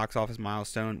remarkable box office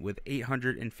milestone with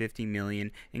 $850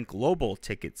 million in global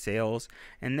ticket sales,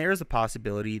 and there is a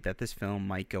possibility that this film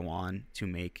might go on to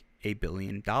make $1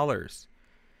 billion.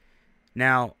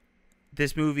 Now,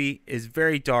 this movie is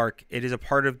very dark. It is a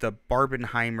part of the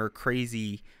Barbenheimer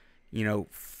crazy,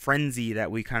 frenzy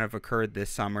that we kind of occurred this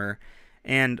summer.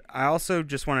 And I also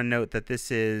just want to note that this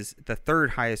is the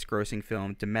third highest grossing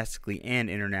film domestically and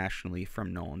internationally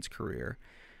from Nolan's career.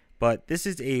 But this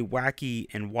is a wacky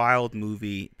and wild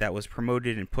movie that was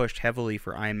promoted and pushed heavily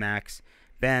for IMAX.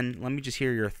 Ben, let me just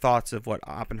hear your thoughts of what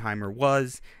Oppenheimer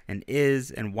was and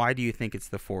is, and why do you think it's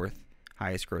the fourth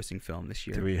highest grossing film this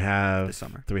year? This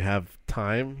summer? Do we have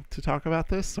time to talk about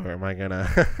this, or am I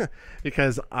gonna?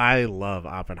 Because I love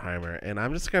Oppenheimer, and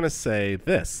I'm just gonna say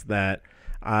this, that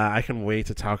I can wait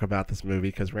to talk about this movie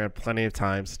because we're gonna have plenty of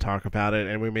time to talk about it,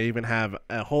 and we may even have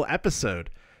a whole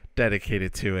episode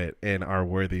dedicated to it in our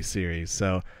Worthy series.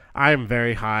 So I'm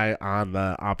very high on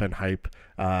the Oppenhype.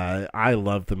 I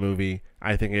love the movie.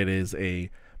 I think it is a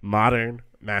modern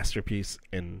masterpiece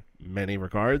in many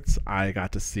regards. I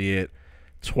got to see it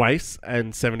twice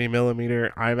in 70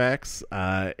 millimeter IMAX.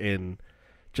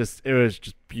 It was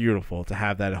just beautiful to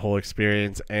have that whole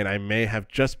experience. And I may have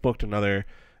just booked another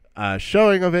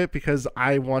showing of it because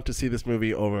I want to see this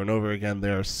movie over and over again.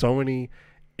 There are so many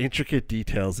intricate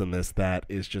details in this that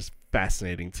is just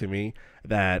fascinating to me,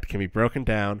 that can be broken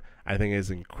down. I think is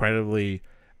incredibly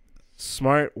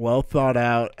smart, well thought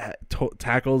out,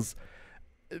 tackles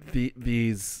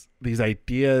these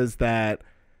ideas that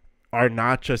are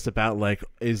not just about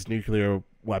is nuclear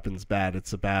weapons bad.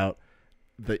 It's about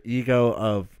the ego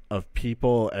of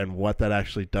people and what that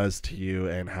actually does to you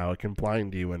and how it can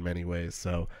blind you in many ways.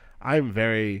 So I'm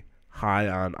very high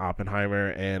on Oppenheimer,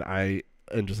 and I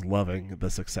am just loving the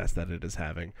success that it is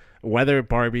having. Whether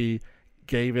Barbie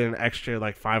gave it an extra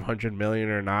 $500 million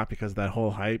or not because of that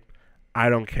whole hype, I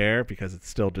don't care, because it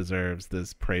still deserves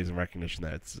this praise and recognition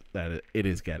that it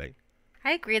is getting.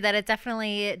 I agree that it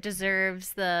definitely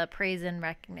deserves the praise and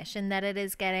recognition that it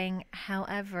is getting.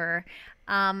 However,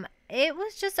 it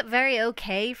was just very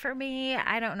okay for me.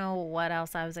 I don't know what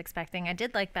else I was expecting. I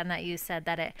did like, Ben, that you said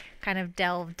that it kind of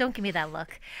delved. Don't give me that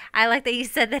look. I like that you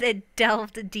said that it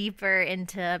delved deeper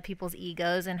into people's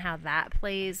egos and how that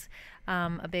plays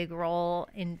a big role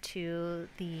into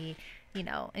the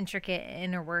intricate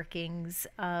inner workings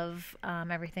of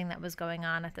everything that was going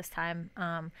on at this time.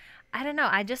 I don't know.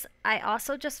 I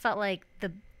also just felt like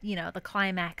the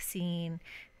climax scene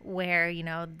where,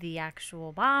 the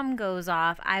actual bomb goes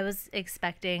off. I was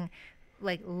expecting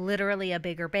like literally a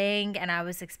bigger bang, and I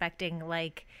was expecting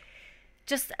like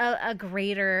just a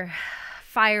greater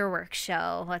fireworks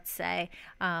show, let's say,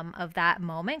 of that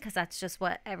moment, because that's just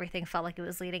what everything felt like it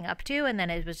was leading up to. And then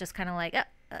it was just kind of like,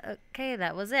 okay,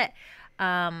 that was it.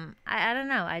 I don't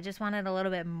know. I just wanted a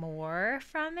little bit more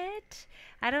from it.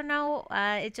 I don't know.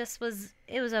 It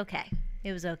was okay.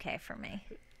 It was okay for me.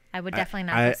 I would definitely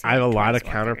not go see I have it a lot of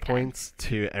twice or 3 times. counterpoints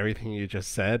to everything you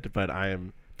just said, but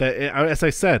as I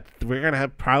said, we're gonna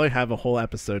probably have a whole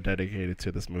episode dedicated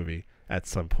to this movie at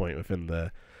some point within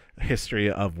the history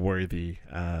of worthy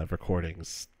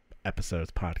recordings,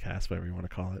 episodes, podcasts, whatever you want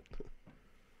to call it.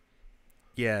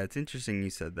 Yeah, it's interesting you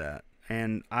said that.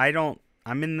 And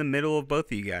I'm in the middle of both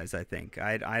of you guys, I think.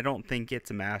 I don't think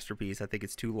it's a masterpiece. I think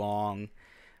it's too long.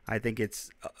 I think it's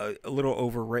a little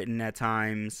overwritten at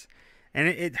times. And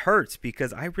it hurts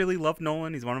because I really love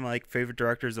Nolan. He's one of my favorite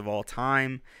directors of all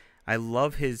time. I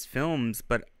love his films,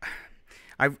 but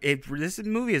this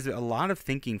movie is a lot of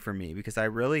thinking for me because I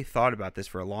really thought about this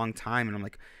for a long time, and I'm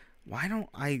like, why don't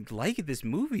I like this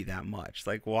movie that much?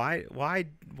 Like, why?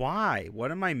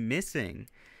 What am I missing?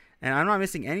 And I'm not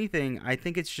missing anything. I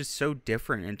think it's just so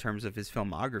different in terms of his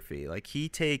filmography. Like, he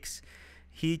takes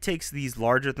these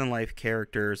larger than life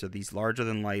characters or these larger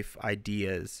than life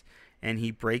ideas, and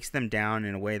he breaks them down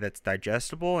in a way that's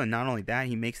digestible. And not only that,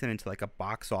 he makes them into like a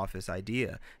box office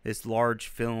idea, this large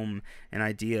film, an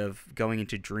idea of going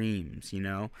into dreams,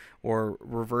 or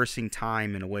reversing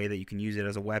time in a way that you can use it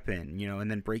as a weapon, and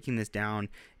then breaking this down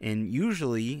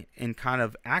usually in kind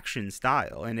of action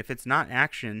style. And if it's not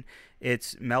action,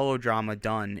 it's melodrama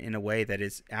done in a way that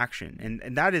is action.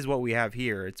 And that is what we have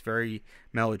here. It's very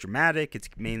melodramatic. It's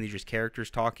mainly just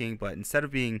characters talking, but instead of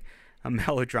being a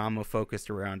melodrama focused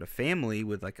around a family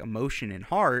with like emotion and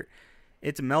heart,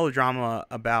 it's a melodrama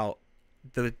about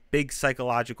the big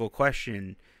psychological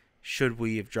question: should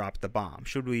we have dropped the bomb?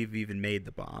 Should we have even made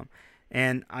the bomb?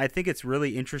 And I think it's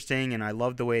really interesting, and I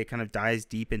love the way it kind of dives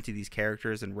deep into these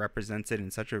characters and represents it in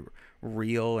such a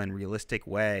real and realistic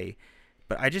way.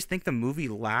 But I just think the movie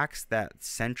lacks that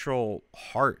central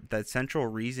heart, that central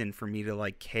reason for me to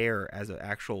like care as an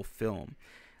actual film.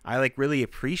 I like really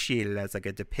appreciate it as like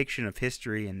a depiction of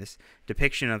history and this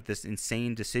depiction of this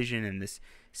insane decision and this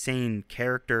insane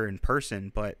character and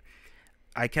person. But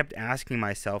I kept asking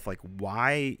myself, like,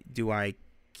 why do I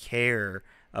care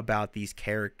about these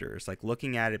characters? Like,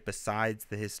 looking at it besides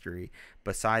the history,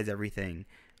 besides everything,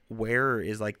 where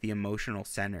is like the emotional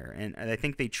center? And I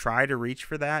think they try to reach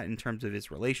for that in terms of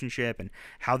his relationship and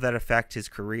how that affects his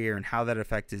career and how that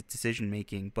affects his decision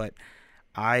making. But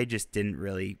I just didn't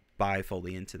really buy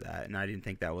fully into that, and I didn't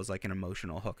think that was like an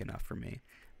emotional hook enough for me.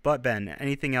 But Ben,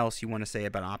 anything else you want to say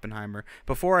about Oppenheimer?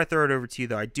 Before I throw it over to you,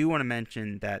 though, I do want to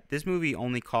mention that this movie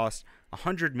only cost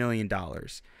 $100 million.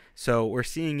 So we're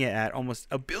seeing it at almost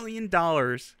 $1 billion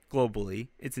globally.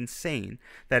 It's insane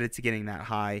that it's getting that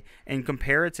high. And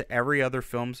compare it to every other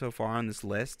film so far on this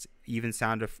list, even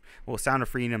Sound of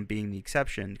Freedom being the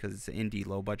exception because it's an indie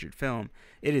low-budget film.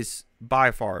 It is by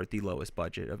far the lowest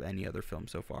budget of any other film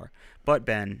so far. But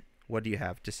Ben, what do you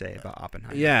have to say about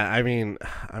Oppenheimer? Yeah, I mean,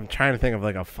 I'm trying to think of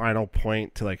like a final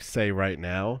point to like say right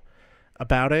now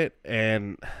about it,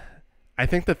 and I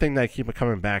think the thing that I keep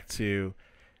coming back to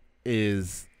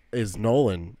is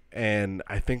Nolan, and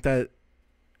I think that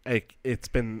it's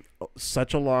been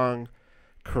such a long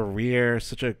career,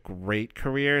 such a great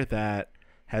career that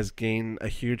has gained a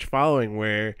huge following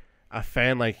where a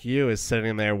fan like you is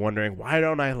sitting there wondering, why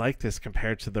don't I like this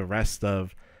compared to the rest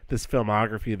of this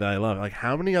filmography that I love? Like,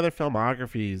 how many other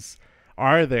filmographies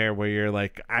are there where you're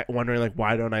like wondering like,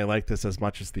 why don't I like this as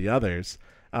much as the others?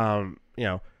 And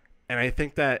I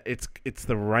think that it's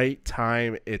the right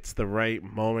time, it's the right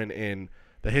moment in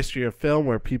the history of film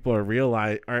where people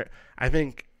I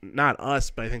think not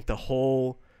us, but I think the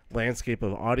whole landscape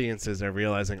of audiences are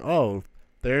realizing, oh,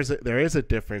 there is a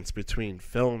difference between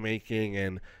filmmaking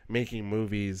and making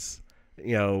movies,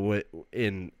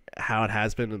 in how it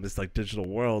has been in this like digital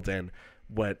world, and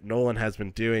what Nolan has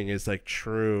been doing is like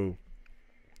true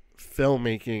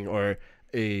filmmaking or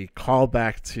a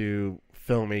callback to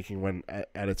filmmaking when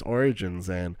at its origins.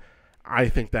 And I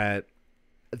think that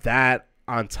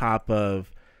on top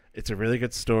of it's a really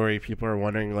good story, people are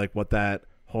wondering like what that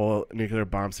whole nuclear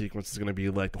bomb sequence is going to be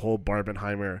like, the whole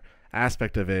Barbenheimer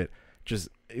aspect of it, just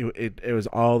it was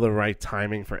all the right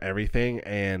timing for everything.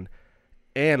 And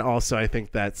also I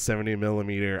think that 70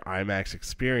 millimeter IMAX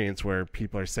experience where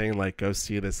people are saying like go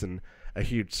see this in a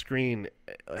huge screen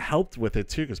helped with it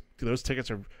too, because those tickets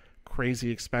are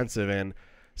crazy expensive. And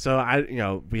so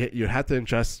you have to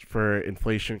adjust for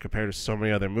inflation compared to so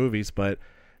many other movies, but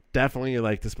definitely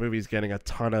like this movie is getting a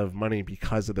ton of money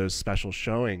because of those special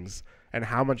showings and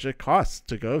how much it costs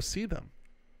to go see them.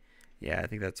 Yeah, I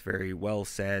think that's very well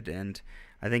said, and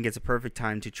I think it's a perfect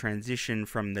time to transition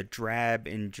from the drab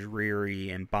and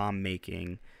dreary and bomb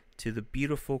making to the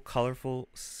beautiful, colorful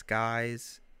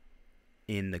skies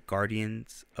in the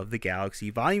Guardians of the Galaxy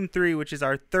Volume 3, which is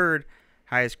our third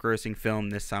highest grossing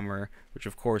film this summer, which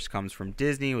of course comes from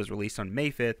Disney. It was released on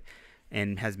May 5th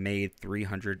and has made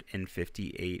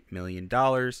 $358 million.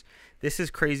 This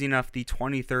is crazy enough the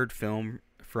 23rd film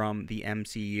from the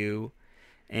MCU.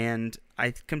 And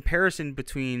comparison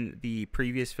between the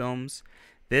previous films,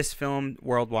 this film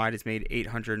worldwide has made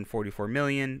 $844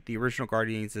 million. The original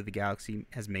Guardians of the Galaxy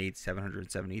has made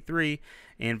 $773,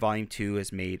 and Volume 2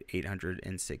 has made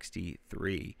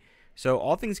 $863. So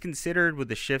all things considered, with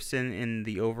the shifts in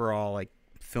the overall like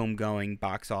film going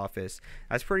box office,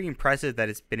 that's pretty impressive that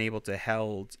it's been able to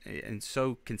held and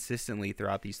so consistently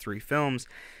throughout these three films.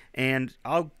 And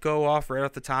I'll go off right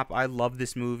off the top. I love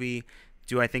this movie.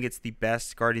 Do I think it's the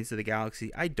best Guardians of the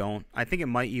Galaxy? I don't. I think it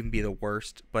might even be the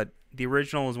worst, but the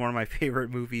original is one of my favorite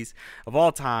movies of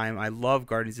all time. I love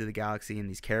Guardians of the Galaxy and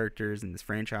these characters and this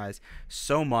franchise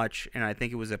so much, and I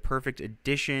think it was a perfect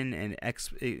addition, and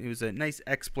it was a nice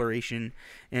exploration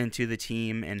into the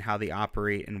team and how they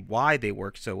operate and why they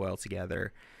work so well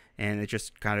together. And it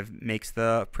just kind of makes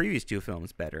the previous two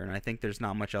films better, and I think there's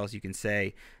not much else you can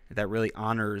say that really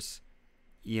honors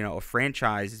a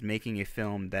franchise is making a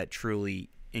film that truly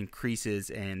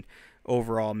increases and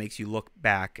overall makes you look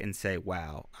back and say,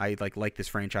 wow, I like this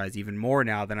franchise even more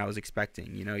now than I was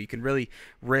expecting. You can really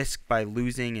risk by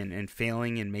losing and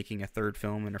failing and making a third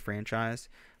film in a franchise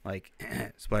like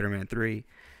Spider-Man 3.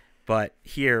 But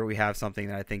here we have something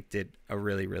that I think did a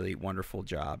really, really wonderful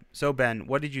job. So, Ben,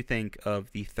 what did you think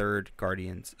of the third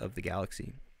Guardians of the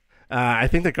Galaxy? I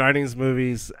think the Guardians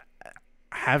movies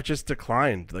have just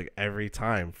declined like every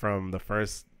time, from the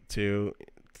first two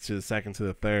to the second to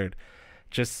the third.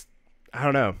 Just, I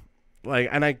don't know, like,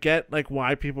 and I get like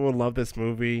why people would love this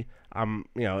movie.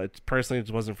 It's personally,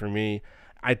 it wasn't for me.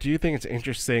 I do think it's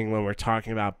interesting when we're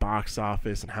talking about box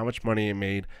office and how much money it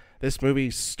made. This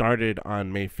movie started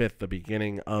on May 5th, the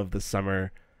beginning of the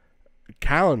summer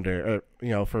calendar,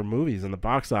 for movies in the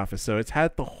box office. So it's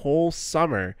had the whole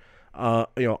summer,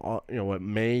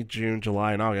 May, June,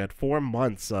 July, and August. Had 4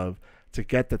 months to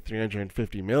get the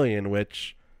 $350 million,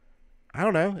 which, I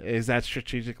don't know, is that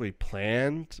strategically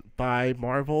planned by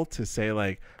Marvel to say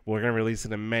like, we're gonna release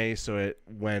it in May, so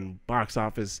when box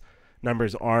office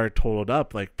numbers are totaled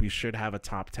up, like, we should have a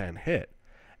top 10 hit.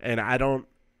 And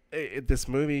this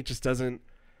movie just doesn't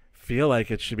feel like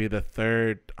it should be the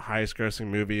third highest grossing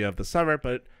movie of the summer,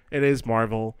 but it is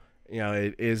Marvel.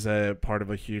 It is a part of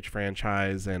a huge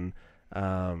franchise, and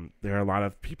there are a lot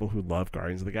of people who love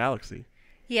Guardians of the Galaxy.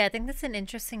 Yeah, I think that's an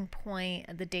interesting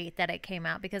point, the date that it came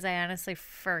out, because I honestly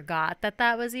forgot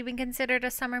that was even considered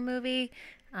a summer movie.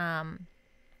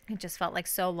 It just felt like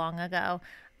so long ago.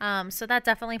 So that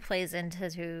definitely plays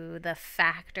into the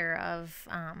factor of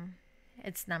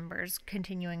its numbers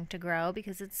continuing to grow,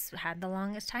 because it's had the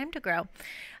longest time to grow.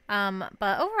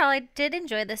 But overall, I did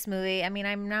enjoy this movie. I mean,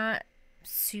 I'm not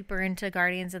super into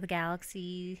Guardians of the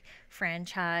Galaxy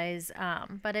franchise,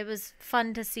 but it was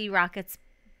fun to see Rocket's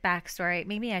backstory.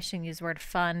 Maybe I shouldn't use the word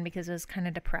fun because it was kind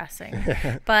of depressing,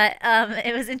 but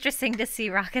it was interesting to see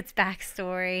Rocket's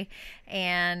backstory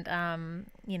and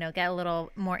get a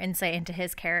little more insight into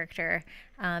his character,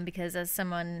 because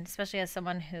especially as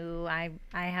someone who I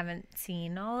haven't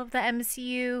seen all of the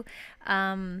MCU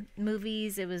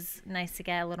movies, it was nice to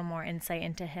get a little more insight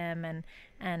into him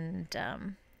and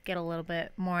get a little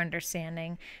bit more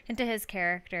understanding into his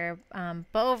character. But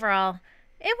overall,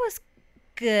 it was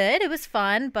good. It was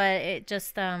fun, but it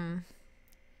just I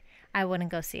wouldn't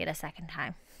go see it a second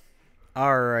time.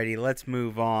 Alrighty, let's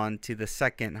move on to the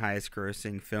second highest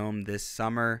grossing film this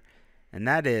summer, and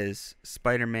that is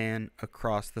Spider-Man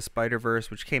Across the Spider-Verse,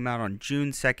 which came out on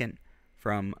June 2nd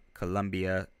from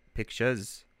Columbia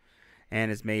Pictures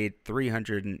and has made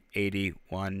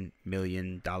 $381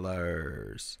 million.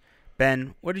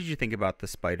 Ben, what did you think about the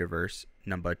Spider-Verse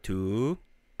 #2?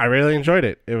 I really enjoyed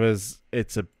it.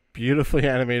 It's a beautifully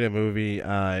animated movie.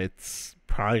 It's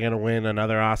probably going to win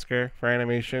another Oscar for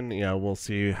animation. We'll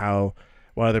see what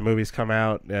other movies come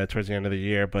out towards the end of the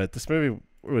year. But this movie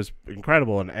was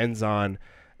incredible and ends on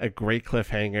a great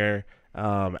cliffhanger.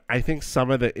 I think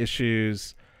some of the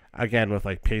issues, again, with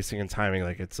like pacing and timing,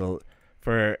 like with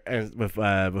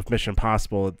Mission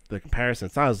Impossible, the comparison,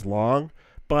 it's not as long,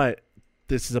 but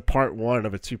this is a part one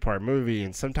of a two-part movie,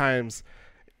 and sometimes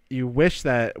you wish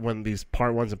that when these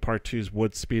part ones and part twos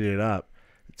would speed it up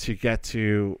to get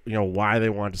to, you know, why they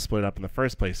wanted to split up in the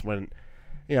first place. When,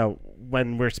 you know,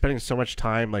 when we're spending so much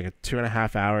time, like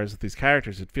 2.5 hours with these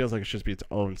characters, it feels like it should be its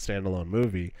own standalone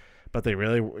movie. But they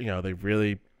really,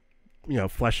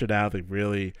 flesh it out. They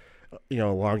really,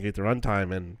 elongate the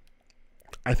runtime, and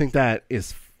I think that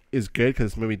is good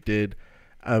because this movie did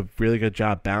a really good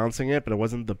job balancing it, but it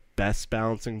wasn't the best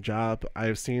balancing job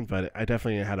I've seen, but I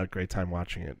definitely had a great time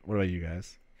watching it. What about you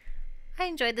guys? I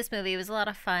enjoyed this movie. It was a lot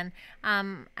of fun.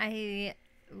 I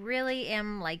really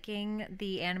am liking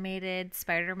the animated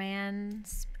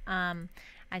Spider-Mans.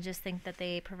 I just think that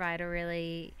they provide a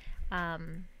really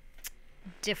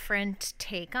different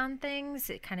take on things.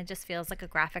 It kind of just feels like a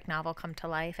graphic novel come to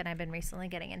life, and I've been recently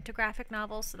getting into graphic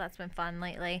novels, so that's been fun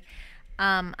lately.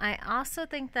 I also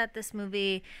think that this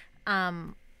movie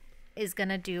is going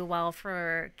to do well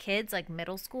for kids, like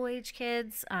middle school age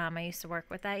kids. I used to work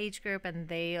with that age group, and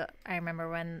I remember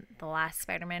when the last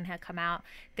Spider-Man had come out,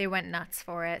 they went nuts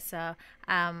for it. So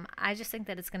I just think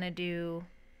that it's going to do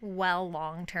well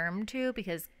long term too,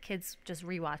 because kids just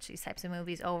rewatch these types of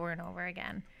movies over and over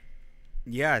again.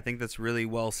 Yeah, I think that's really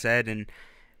well said, and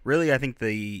really I think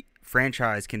the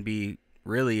franchise can be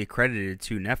really accredited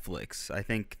to Netflix. I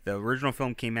think the original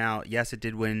film came out, yes, it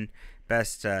did win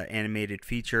Best Animated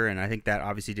Feature, and I think that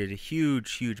obviously did a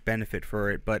huge benefit for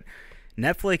it, but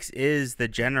Netflix is the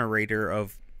generator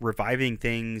of reviving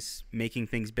things, making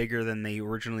things bigger than they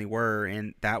originally were,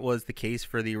 and that was the case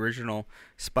for the original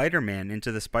Spider-Man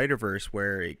Into the Spider-Verse,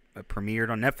 where it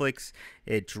premiered on Netflix.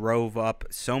 It drove up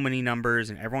so many numbers,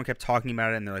 and everyone kept talking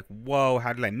about it, and they're like, whoa,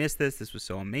 how did I miss this? This was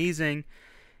so amazing.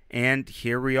 And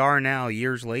here we are now,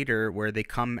 years later, where they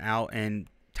come out and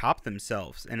top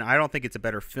themselves. And I don't think it's a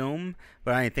better film,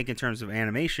 but I think in terms of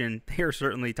animation, they are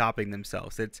certainly topping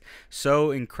themselves. It's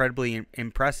so incredibly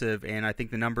impressive, and I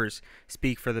think the numbers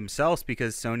speak for themselves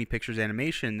because Sony Pictures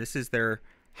Animation, this is their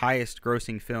highest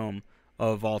grossing film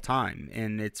of all time,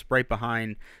 and it's right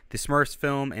behind the Smurfs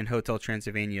film and Hotel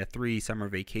Transylvania 3 Summer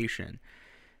Vacation.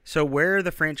 So where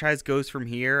the franchise goes from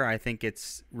here, I think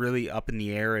it's really up in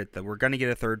the air. We're going to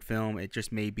get a third film. It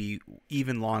just may be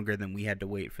even longer than we had to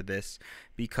wait for this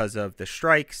because of the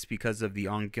strikes, because of the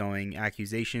ongoing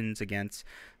accusations against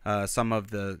some of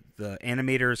the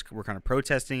animators were kind of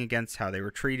protesting against how they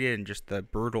were treated and just the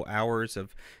brutal hours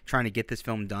of trying to get this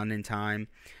film done in time,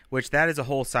 which that is a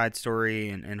whole side story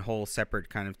and whole separate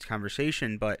kind of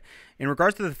conversation. But in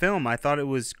regards to the film, I thought it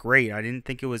was great. I didn't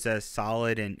think it was as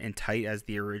solid and tight as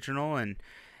the original, and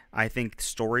I think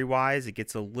story-wise it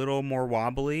gets a little more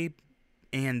wobbly,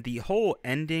 and the whole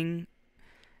ending,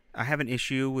 I have an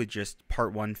issue with just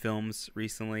part one films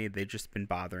recently. They've just been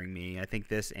bothering me. I think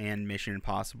this and Mission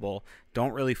Impossible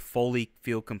don't really fully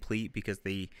feel complete because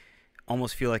they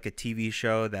almost feel like a TV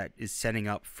show that is setting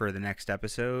up for the next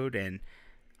episode, and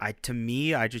to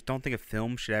me, I just don't think a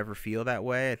film should ever feel that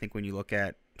way. I think when you look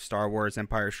at Star Wars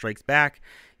Empire Strikes Back,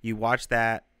 you watch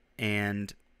that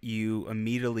and you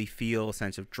immediately feel a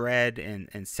sense of dread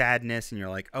and sadness, and you're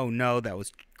like, oh no, that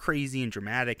was crazy and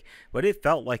dramatic, but it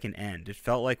felt like an end. It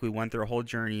felt like we went through a whole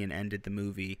journey and ended the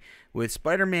movie. With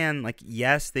Spider-Man, like,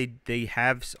 yes, they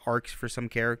have arcs for some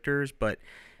characters, but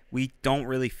we don't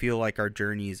really feel like our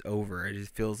journey is over. It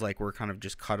just feels like we're kind of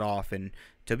just cut off and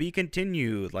to be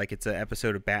continued, like it's an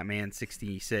episode of Batman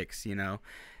 66, you know?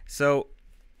 So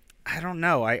I don't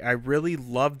know. I really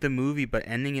loved the movie, but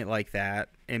ending it like that,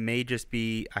 it may just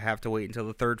be I have to wait until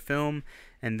the third film,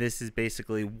 and this is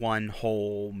basically one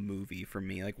whole movie for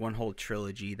me, like one whole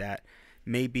trilogy that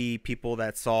maybe people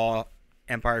that saw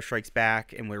Empire Strikes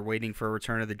Back and were waiting for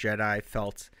Return of the Jedi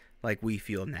felt like we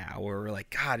feel now, or we're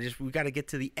like, God, we got to get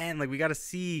to the end. Like, we got to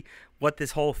see what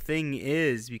this whole thing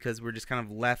is, because we're just kind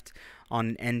of left on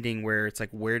an ending where it's like,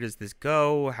 where does this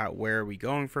go? Where are we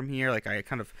going from here? Like, I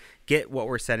kind of get what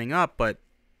we're setting up, but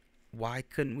why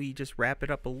couldn't we just wrap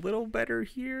it up a little better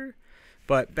here?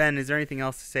 But Ben, is there anything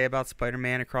else to say about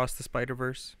Spider-Man Across the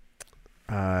Spider-Verse?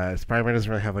 Spider-Man doesn't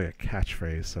really have like a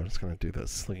catchphrase, so I'm just gonna do the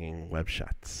slinging web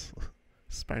shots.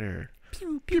 Spider.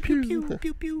 Pew pew pew pew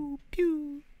pew pew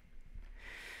pew.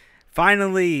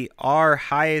 Finally, our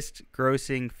highest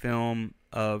grossing film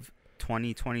of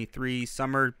 2023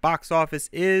 summer box office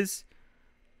is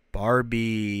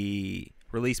Barbie,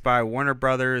 released by Warner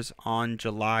Brothers on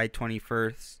July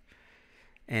 21st,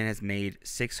 and has made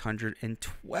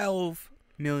 $612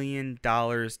 million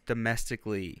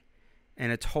domestically,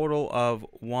 and a total of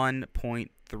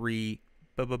 $1.3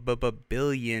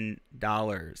 billion.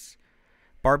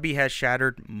 Barbie has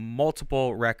shattered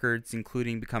multiple records,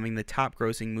 including becoming the top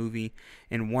grossing movie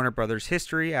in Warner Brothers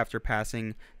history after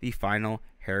passing the final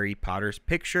Harry Potter's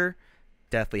picture,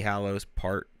 Deathly Hallows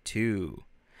Part 2.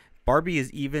 Barbie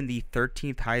is even the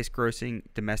 13th highest grossing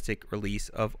domestic release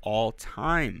of all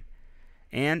time.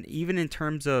 And even in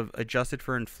terms of adjusted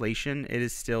for inflation, it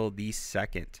is still the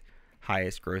second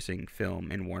highest grossing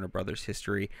film in Warner Brothers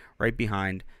history, right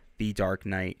behind The Dark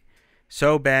Knight.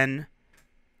 So, Ben,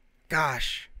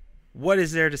 gosh, what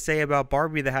is there to say about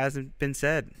Barbie that hasn't been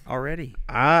said already?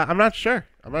 I'm not sure.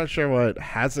 I'm not sure what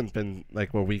hasn't been,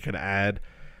 like, what we could add.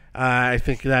 I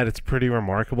think that it's pretty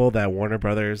remarkable that Warner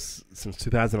Brothers, since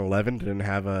 2011, didn't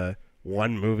have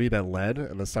one movie that led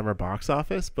in the summer box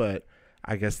office, but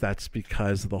I guess that's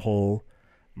because of the whole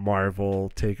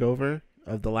Marvel takeover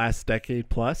of the last decade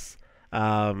plus.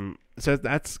 So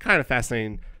that's kind of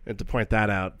fascinating to point that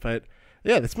out. But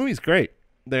yeah, this movie's great.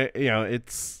 There,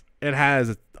 it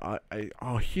has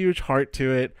a huge heart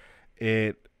to it.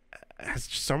 It has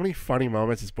so many funny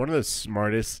moments. It's one of the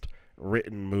smartest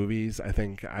written movies I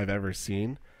think I've ever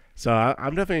seen. So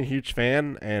I'm definitely a huge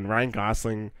fan, and Ryan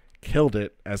Gosling killed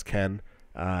it as Ken.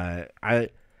 I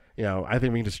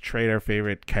think we can just trade our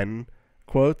favorite Ken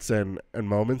quotes and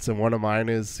moments, and one of mine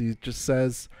is he just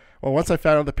says, well, once I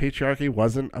found out the patriarchy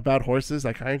wasn't about horses,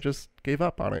 I kind of just gave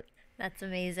up on it. That's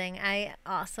amazing. I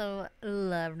also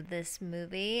loved this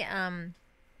movie.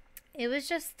 It was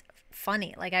just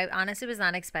funny. Like, I honestly was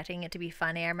not expecting it to be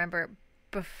funny. I remember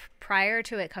prior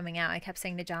to it coming out, I kept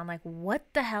saying to John, like, what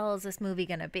the hell is this movie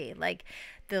gonna be? Like,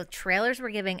 the trailers were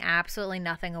giving absolutely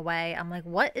nothing away. I'm like,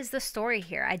 what is the story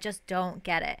here? I just don't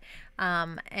get it.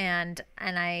 And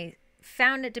I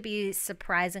found it to be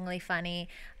surprisingly funny.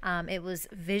 It was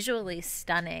visually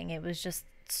stunning. It was just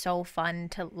so fun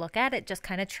to look at. It just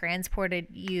kind of transported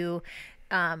you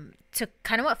to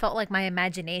kind of what felt like my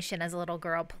imagination as a little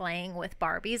girl playing with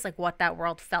Barbies, like what that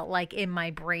world felt like in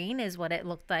my brain is what it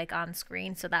looked like on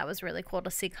screen. So that was really cool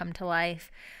to see come to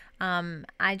life.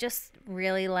 I just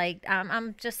really liked,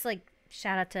 I'm just like,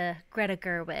 shout out to Greta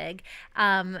Gerwig.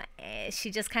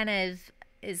 She just kind of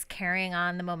is carrying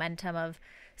on the momentum of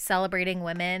celebrating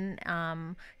women.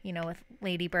 With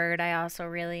Lady Bird, I also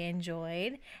really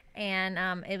enjoyed.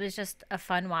 And it was just a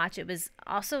fun watch. It was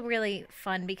also really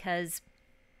fun because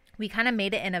we kind of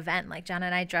made it an event. Like, John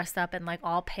and I dressed up in like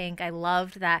all pink. I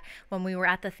loved that when we were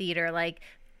at the theater, like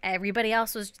everybody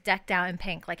else was decked out in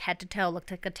pink, like head to toe, looked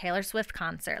like a Taylor Swift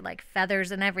concert, like feathers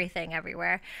and everything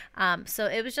everywhere. So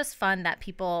it was just fun that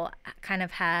people kind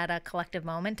of had a collective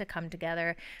moment to come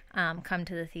together, come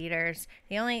to the theaters.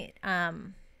 The only, I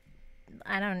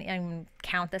don't even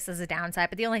count this as a downside,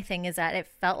 but the only thing is that it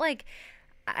felt like,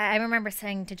 I remember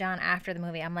saying to John after the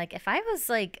movie, I'm like, if I was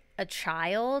like a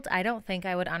child, I don't think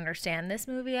I would understand this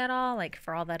movie at all, like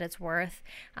for all that it's worth.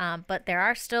 But there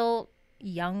are still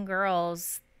young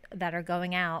girls that are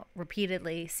going out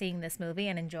repeatedly seeing this movie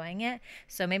and enjoying it.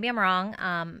 So maybe I'm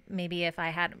wrong. Maybe if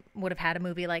I would have had a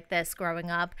movie like this growing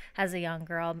up as a young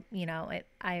girl,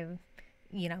 I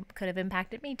could have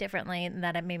impacted me differently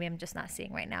that maybe I'm just not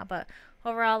seeing right now. But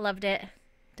overall, loved it.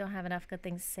 Don't have enough good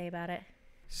things to say about it.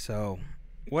 So,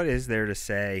 what is there to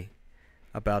say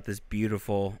about this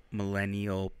beautiful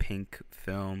millennial pink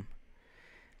film?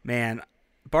 Man,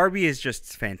 Barbie is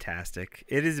just fantastic.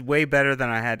 It is way better than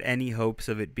I had any hopes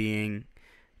of it being.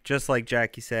 Just like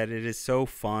Jackie said, it is so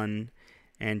fun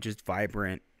and just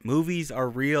vibrant. Movies are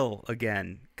real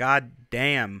again. God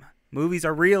damn. Movies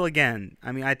are real again.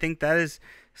 I mean, I think that is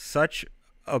such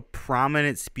a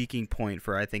prominent speaking point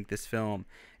for, I think, this film.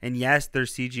 And yes,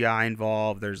 there's CGI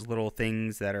involved. There's little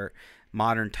things that are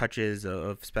modern touches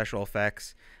of special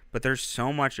effects. But there's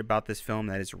so much about this film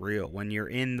that is real. When you're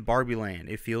in the Barbie land,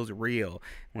 it feels real.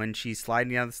 When she's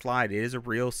sliding down the slide, it is a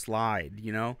real slide,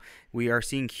 We are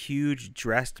seeing huge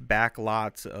dressed back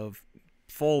lots of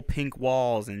full pink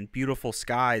walls and beautiful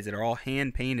skies that are all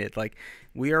hand painted. Like,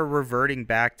 we are reverting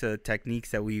back to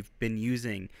techniques that we've been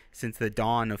using since the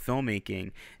dawn of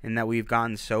filmmaking, and that we've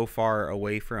gotten so far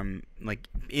away from, like,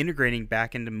 integrating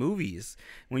back into movies.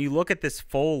 When you look at this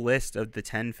full list of the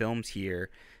 10 films here,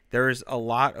 there's a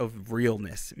lot of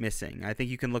realness missing. I think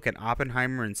you can look at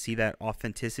Oppenheimer and see that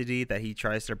authenticity that he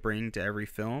tries to bring to every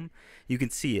film. You can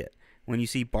see it. When you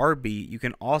see Barbie, you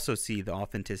can also see the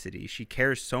authenticity. She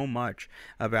cares so much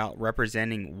about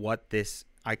representing what this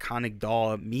iconic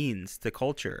doll means to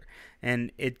culture.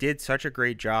 And it did such a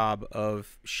great job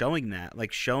of showing that,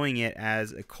 like showing it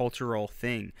as a cultural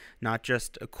thing, not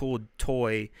just a cool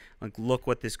toy. Like, look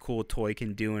what this cool toy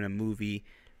can do in a movie.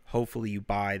 hopefully you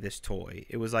buy this toy.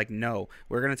 It was like, no,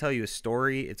 we're going to tell you a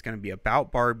story. It's going to be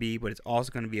about Barbie, but it's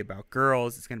also going to be about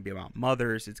girls. It's going to be about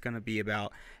mothers. It's going to be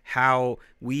about how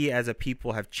we as a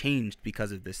people have changed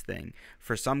because of this thing.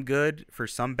 For some good, for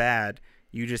some bad,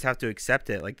 you just have to accept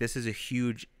it. Like, this is a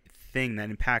huge thing that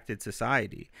impacted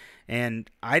society.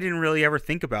 And I didn't really ever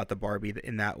think about the Barbie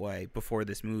in that way before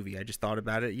this movie. I just thought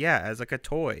about it, as like a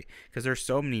toy, because there's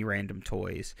so many random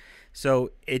toys.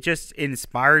 So it just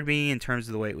inspired me in terms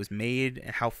of the way it was made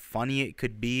and how funny it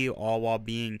could be, all while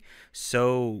being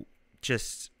so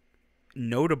just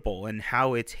notable, and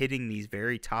how it's hitting these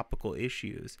very topical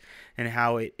issues, and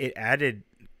how it added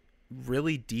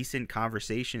really decent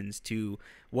conversations to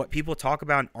what people talk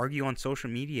about and argue on social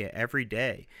media every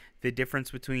day. The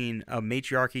difference between a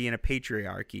matriarchy and a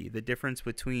patriarchy, the difference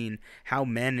between how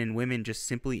men and women just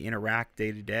simply interact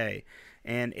day to day.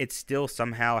 And it still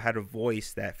somehow had a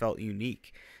voice that felt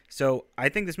unique. So I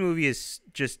think this movie is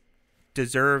just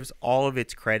deserves all of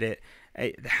its credit.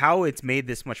 How it's made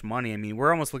this much money, I mean,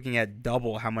 we're almost looking at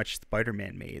double how much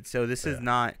Spider-Man made. So this is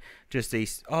not just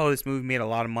this movie made a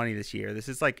lot of money this year. This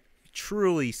is like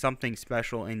truly something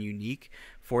special and unique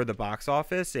for the box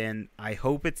office, and I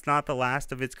hope it's not the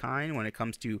last of its kind when it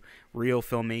comes to real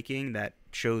filmmaking that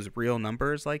shows real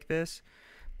numbers like this.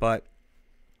 But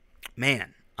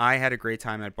man, I had a great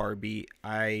time at Barbie.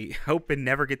 I hope it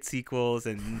never gets sequels,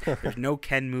 and there's no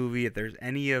Ken movie. If there's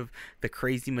any of the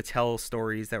crazy Mattel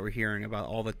stories that we're hearing about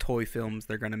all the toy films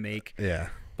they're gonna make,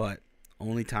 but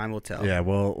only time will tell.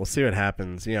 We'll see what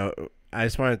happens. I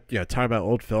just want to talk about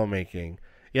old filmmaking.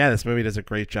 This movie does a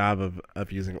great job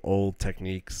of using old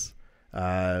techniques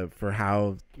for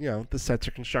how the sets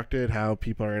are constructed, how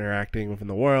people are interacting within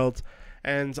the world,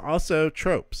 and also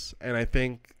tropes. And I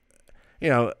think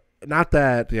not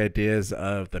that the ideas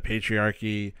of the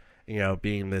patriarchy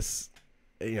being this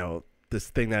this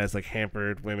thing that has like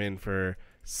hampered women for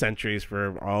centuries,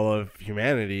 for all of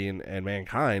humanity and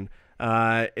mankind.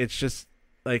 It's just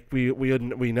like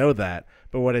we know that,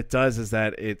 but what it does is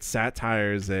that it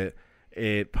satires it.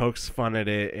 It pokes fun at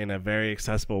it in a very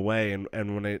accessible way, and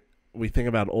when we think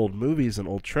about old movies and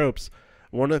old tropes,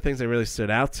 one of the things that really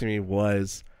stood out to me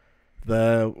was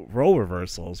the role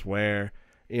reversals, where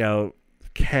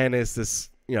Ken is this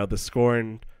the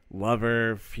scorned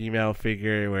lover female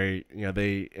figure, where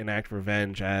they enact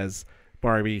revenge as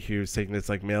Barbie, who's taking this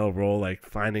like male role, like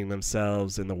finding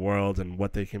themselves in the world and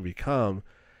what they can become.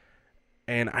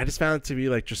 And I just found it to be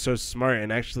like just so smart,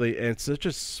 and actually it's such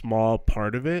a small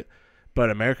part of it. But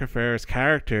America Ferrera's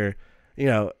character,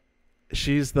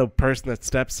 she's the person that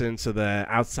steps into the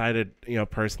outside,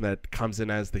 person that comes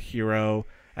in as the hero,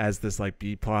 as this like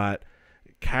B-plot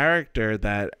character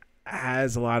that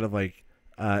has a lot of like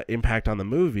impact on the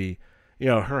movie.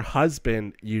 Her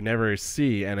husband you never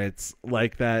see, and it's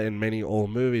like that in many old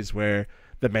movies where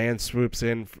the man swoops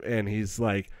in and he's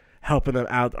like helping them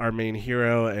out, our main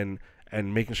hero,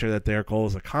 and making sure that their goal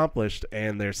is accomplished,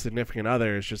 and their significant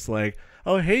other is just like,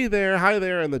 oh, hey there, hi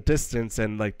there in the distance,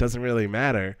 and like doesn't really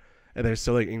matter, and they're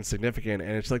still like insignificant.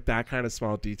 And it's like that kind of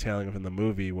small detailing within the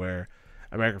movie where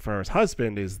America Ferrera's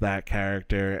husband is that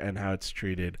character and how it's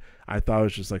treated. I thought it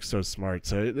was just like so smart.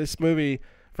 So this movie,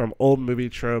 from old movie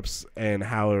tropes and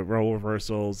how it role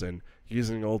reversals and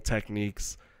using old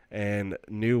techniques and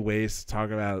new ways to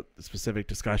talk about specific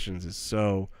discussions, is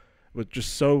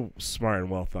just so smart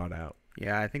and well thought out.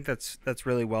 Yeah, I think that's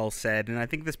really well said, and I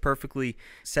think this perfectly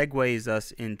segues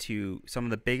us into some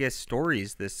of the biggest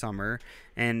stories this summer,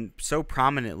 and so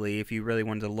prominently, if you really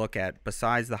wanted to look at,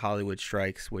 besides the Hollywood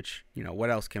strikes, which, what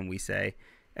else can we say?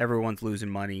 Everyone's losing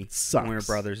money. Sucks. Warner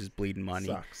Brothers is bleeding money.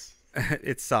 Sucks.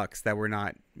 It sucks that we're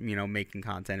not, making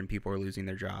content and people are losing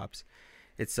their jobs.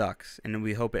 It sucks, and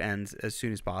we hope it ends as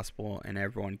soon as possible and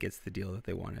everyone gets the deal that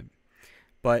they wanted.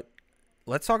 But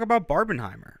let's talk about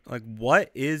Barbenheimer. Like, what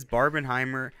is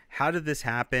Barbenheimer? How did this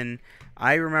happen?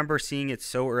 I remember seeing it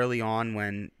so early on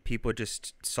when people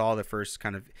just saw the first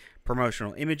kind of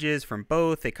promotional images from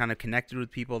both. They kind of connected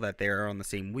with people that they are on the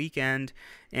same weekend.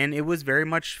 And it was very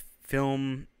much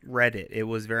film Reddit. It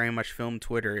was very much film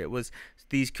Twitter. It was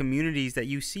these communities that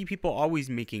you see people always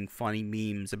making funny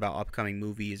memes about upcoming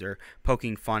movies or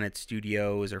poking fun at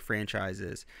studios or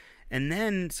franchises. And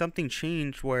then something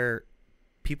changed where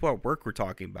people at work were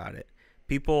talking about it.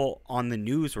 People on the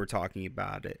news were talking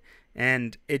about it.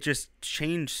 And it just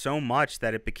changed so much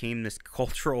that it became this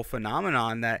cultural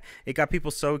phenomenon that it got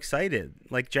people so excited.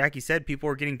 Like Jackie said, people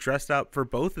were getting dressed up for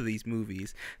both of these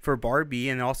movies, for Barbie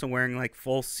and also wearing like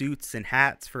full suits and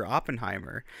hats for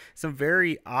Oppenheimer. Some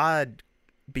very odd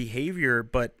behavior,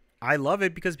 but I love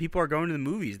it because people are going to the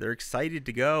movies. They're excited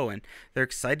to go, and they're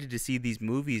excited to see these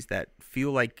movies that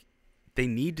feel like they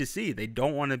need to see. They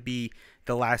don't want to be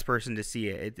the last person to see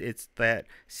it. It's that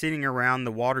sitting around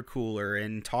the water cooler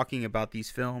and talking about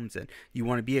these films, and you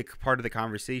want to be a part of the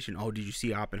conversation. Oh, did you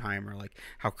see Oppenheimer? Like,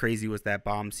 how crazy was that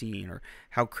bomb scene? Or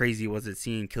how crazy was it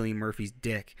seeing Cillian Murphy's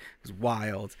dick? It was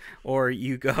wild. Or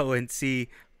you go and see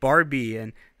Barbie,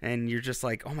 and you're just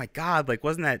like, oh my God, like,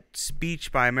 wasn't that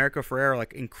speech by America Ferrera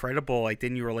like incredible? Like,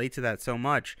 didn't you relate to that so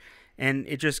much? And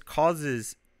it just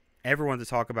causes everyone to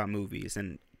talk about movies,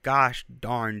 and gosh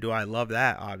darn do I love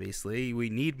that. Obviously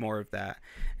we need more of that,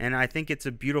 and I think it's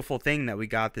a beautiful thing that we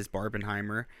got this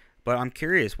Barbenheimer. But I'm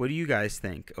curious, what do you guys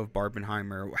think of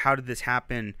Barbenheimer? How did this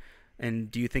happen,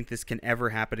 and do you think this can ever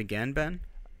happen again, Ben?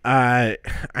 I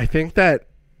think that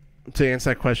to answer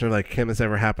that question of like, can this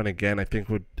ever happen again, I think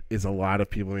is a lot of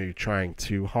people maybe trying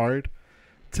too hard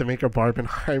to make a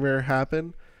Barbenheimer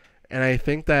happen. And I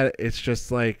think that it's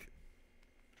just like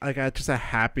just a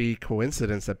happy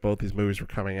coincidence that both these movies were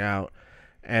coming out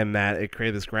and that it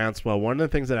created this groundswell. One of the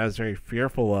things that I was very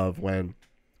fearful of when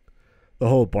the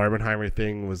whole Barbenheimer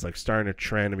thing was like starting to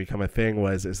trend and become a thing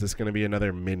was, is this going to be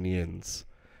another Minions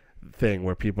thing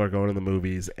where people are going to the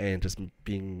movies and just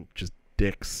being just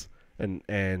dicks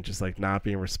and just like not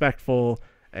being respectful,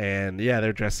 and yeah,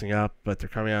 they're dressing up, but they're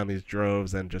coming out in these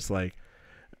droves and just like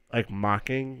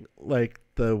mocking like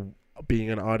the being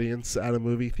an audience at a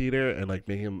movie theater and like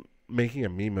making a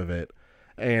meme of it.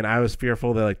 And I was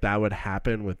fearful that like that would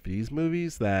happen with these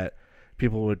movies, that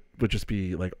people would just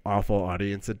be like awful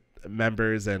audience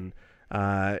members. And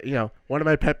one of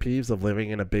my pet peeves of living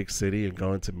in a big city and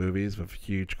going to movies with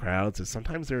huge crowds is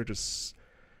sometimes there are just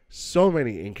so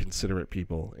many inconsiderate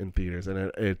people in theaters, and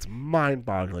it's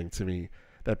mind-boggling to me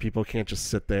that people can't just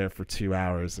sit there for 2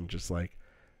 hours and just like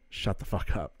shut the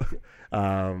fuck up.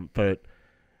 But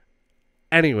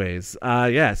anyways,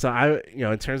 yeah, so I,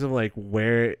 in terms of like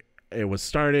where it was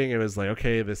starting, it was like,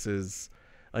 okay, this is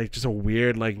like just a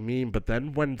weird like meme. But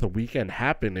then when the weekend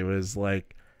happened, it was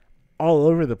like all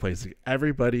over the place. Like,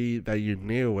 everybody that you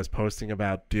knew was posting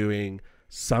about doing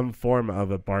some form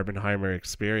of a Barbenheimer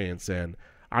experience. And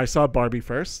I saw Barbie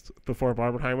first before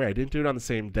Barbenheimer. I didn't do it on the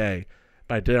same day,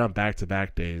 but I did it on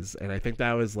back-to-back days. And I think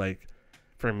that was like,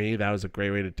 for me, that was a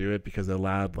great way to do it because it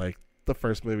allowed like the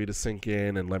first movie to sink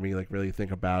in and let me like really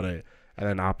think about it. And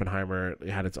then Oppenheimer, it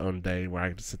had its own day where I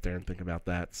could just sit there and think about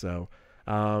that. So,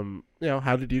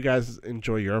 how did you guys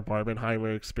enjoy your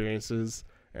Barbenheimer experiences?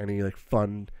 Any like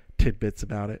fun tidbits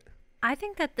about it? I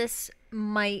think that this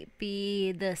might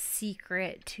be the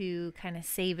secret to kind of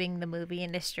saving the movie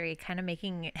industry, kind of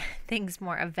making things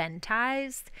more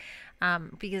eventized.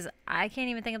 Because I can't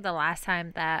even think of the last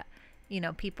time that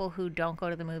people who don't go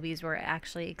to the movies were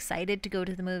actually excited to go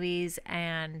to the movies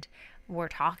and were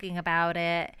talking about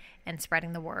it and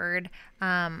spreading the word.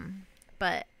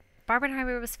 But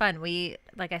Barbenheimer was fun.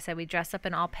 Like I said, we dressed up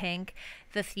in all pink.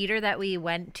 The theater that we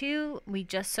went to, we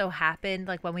just so happened,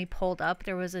 like when we pulled up,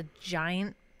 there was a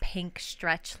giant pink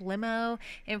stretch limo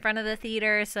in front of the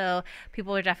theater, so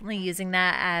people are definitely using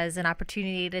that as an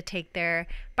opportunity to take their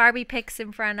Barbie pics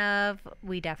in front of.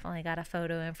 We definitely got a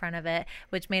photo in front of it,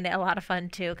 which made it a lot of fun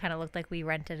too. Kind of looked like we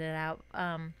rented it out.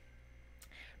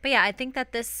 But yeah, I think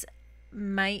that this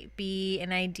might be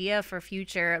an idea for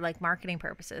future like marketing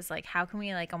purposes. Like, how can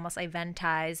we like almost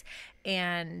eventize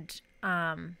and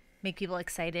make people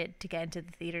excited to get into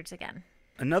the theaters again?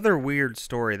 Another weird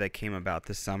story that came about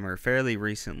this summer fairly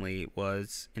recently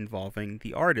was involving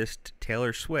the artist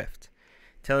Taylor Swift.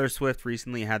 Taylor Swift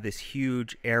recently had this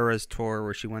huge Eras tour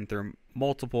where she went through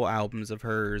multiple albums of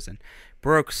hers and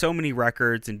broke so many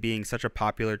records and being such a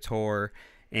popular tour,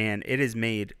 and it has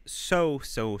made so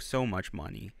much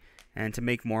money. And to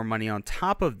make more money on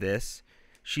top of this,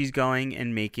 she's going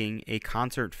and making a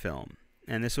concert film.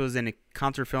 And this was in a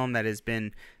concert film that has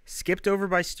been skipped over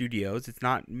by studios. It's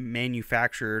not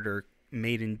manufactured or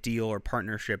made in deal or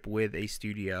partnership with a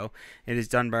studio. It is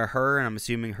done by her, and I'm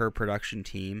assuming her production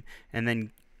team, and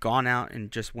then gone out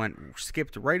and just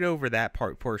skipped right over that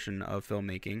portion of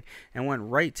filmmaking and went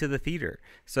right to the theater.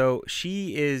 So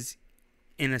she is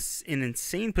in an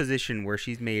insane position where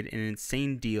she's made an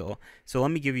insane deal. So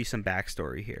let me give you some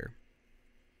backstory here.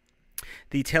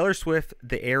 The Taylor Swift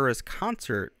The Eras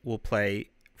concert will play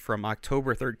from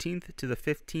October 13th to the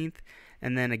 15th,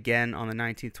 and then again on the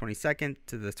 19th, 22nd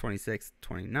to the 26th,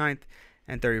 29th,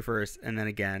 and 31st, and then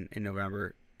again in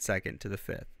November 2nd to the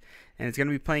 5th. And it's going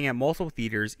to be playing at multiple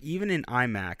theaters, even in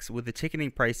IMAX, with the ticketing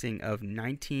pricing of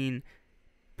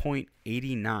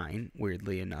 $19.89,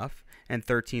 weirdly enough, and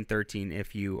 $13.13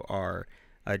 if you are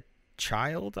a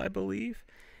child, I believe.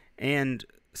 And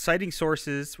citing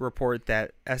sources report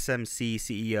that SMC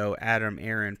CEO Adam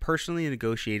Aaron personally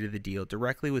negotiated the deal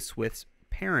directly with Swift's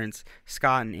parents,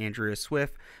 Scott and Andrea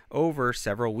Swift, over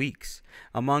several weeks.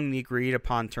 Among the agreed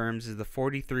upon terms is the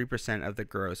 43% of the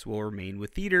gross will remain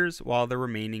with theaters, while the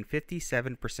remaining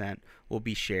 57% will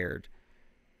be shared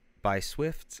by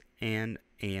Swift and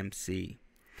AMC.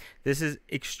 This is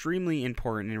extremely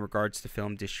important in regards to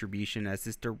film distribution, as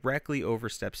this directly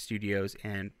oversteps studios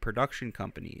and production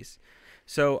companies.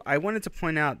 So I wanted to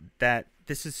point out that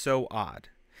this is so odd.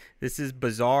 This is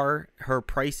bizarre. Her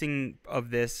pricing of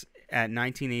this at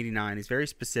 $19.89 is very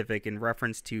specific in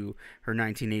reference to her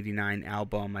 1989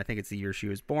 album. I think it's the year she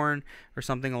was born or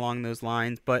something along those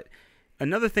lines. But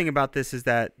another thing about this is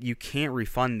that you can't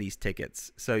refund these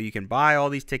tickets. So you can buy all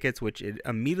these tickets, which it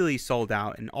immediately sold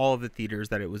out in all of the theaters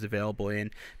that it was available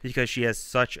in, because she has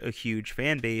such a huge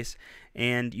fan base,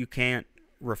 and you can't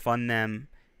refund them.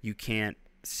 You can't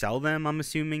sell them. I'm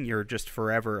assuming you're just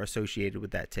forever associated with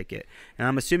that ticket. And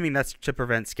I'm assuming that's to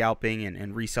prevent scalping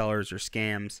and resellers or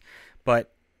scams.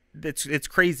 But it's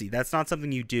crazy. That's not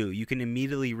something you do. You can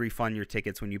immediately refund your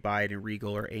tickets when you buy it in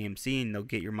Regal or AMC, and they'll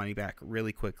get your money back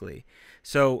really quickly.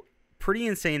 So pretty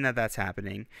insane that that's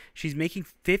happening. She's making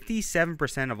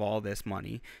 57% of all this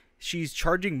money. She's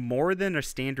charging more than a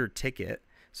standard ticket.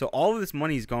 So all of this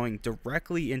money is going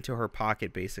directly into her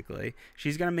pocket, basically.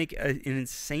 She's going to make an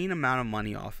insane amount of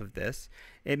money off of this.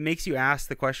 It makes you ask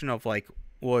the question of, like,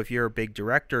 well, if you're a big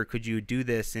director, could you do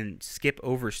this and skip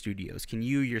over studios? Can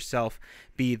you yourself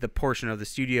be the portion of the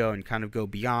studio and kind of go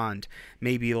beyond,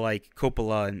 maybe like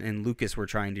Coppola and Lucas were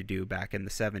trying to do back in the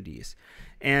 70s?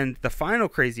 And the final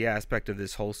crazy aspect of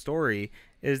this whole story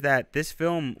is that this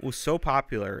film was so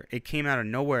popular, it came out of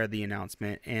nowhere, the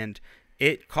announcement, and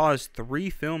it caused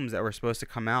 3 films that were supposed to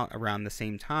come out around the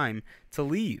same time to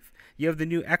leave. You have the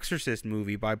new Exorcist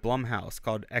movie by Blumhouse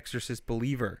called Exorcist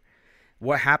Believer,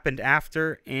 What Happened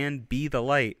After, and Be the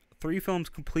Light. 3 films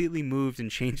completely moved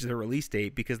and changed the release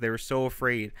date because they were so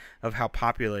afraid of how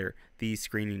popular these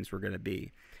screenings were going to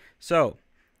be. So,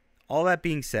 all that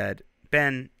being said,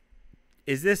 Ben,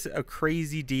 is this a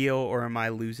crazy deal, or am I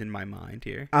losing my mind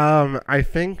here? I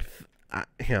think,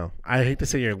 I hate to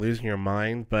say you're losing your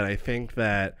mind, but I think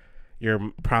that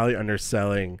you're probably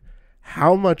underselling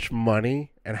how much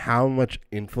money and how much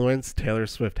influence Taylor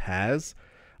Swift has.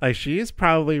 Like, she is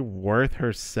probably worth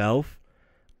herself,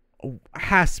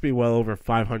 has to be well over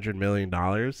 $500 million.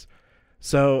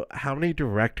 So how many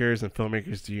directors and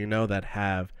filmmakers do you know that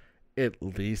have at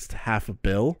least half a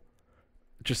bill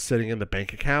just sitting in the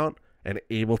bank account and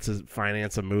able to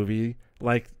finance a movie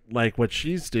like what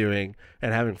she's doing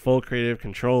and having full creative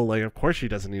control? Like, of course she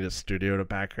doesn't need a studio to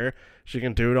back her. She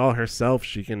can do it all herself.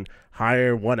 She can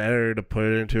hire one editor to put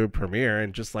it into a premiere,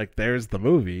 and just like, there's the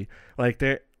movie. Like,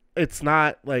 it's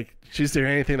not like she's doing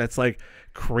anything that's like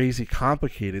crazy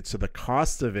complicated. So the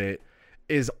cost of it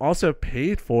is also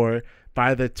paid for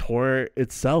by the tour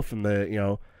itself. And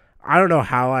I don't know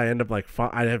how I end up like,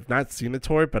 I have not seen the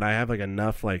tour, but I have like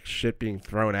enough like shit being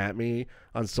thrown at me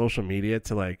on social media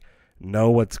to like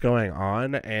know what's going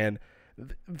on. And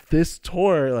this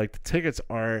tour, like, the tickets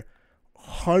are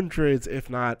hundreds, if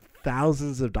not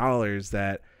thousands of dollars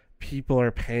that people are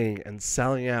paying and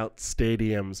selling out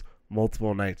stadiums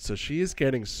multiple nights. So she is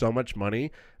getting so much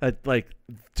money that like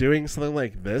doing something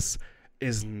like this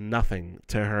is nothing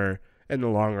to her in the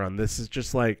long run. This is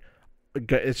just like,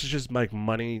 it's just like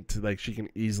money to like she can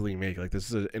easily make. Like,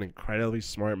 this is an incredibly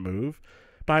smart move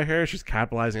by her. She's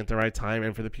capitalizing at the right time,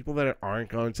 and for the people that aren't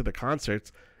going to the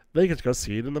concerts, they get to go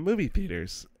see it in the movie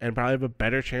theaters and probably have a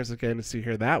better chance of getting to see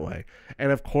her that way.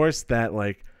 And of course, that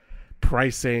like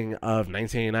pricing of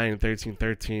 1989 and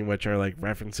 1313, which are like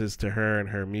references to her and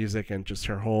her music and just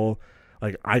her whole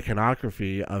like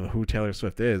iconography of who Taylor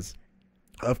Swift is.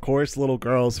 Of course, little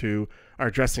girls who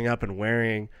are dressing up and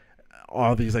wearing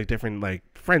all these like different like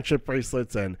friendship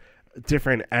bracelets and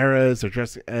different eras are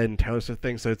dressing and Taylor Swift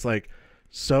things. So it's like,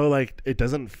 so like, it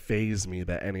doesn't faze me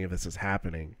that any of this is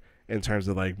happening in terms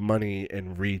of like money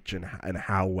and reach and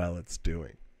how well it's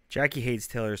doing. Jackie hates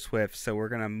Taylor Swift, so we're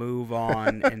going to move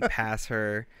on and pass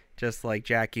her just like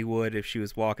Jackie would if she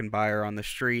was walking by her on the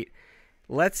street.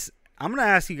 I'm going to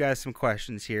ask you guys some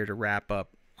questions here to wrap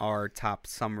up our top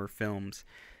summer films.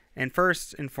 And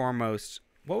first and foremost,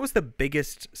 what was the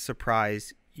biggest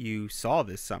surprise you saw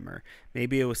this summer?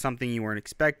 Maybe it was something you weren't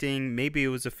expecting. Maybe it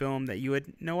was a film that you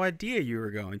had no idea you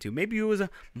were going to. Maybe it was a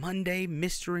Monday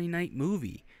mystery night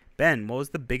movie. Ben, what was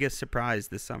the biggest surprise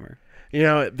this summer?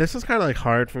 This was kind of like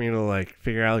hard for me to like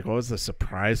figure out like what was the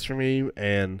surprise for me,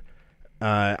 and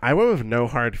I went with no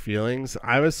hard feelings.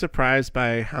 I was surprised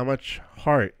by how much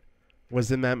heart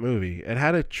was in that movie. It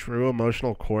had a true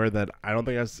emotional core that I don't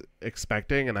think I was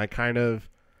expecting, and I kind of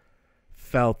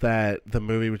felt that the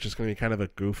movie was just going to be kind of a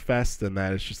goof fest and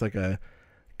that it's just like a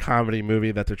comedy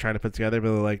movie that they're trying to put together.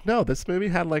 But they're like, no, this movie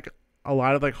had like a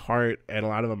lot of like heart and a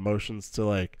lot of emotions to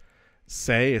like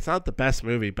say. It's not the best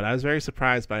movie, but I was very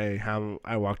surprised by how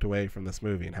I walked away from this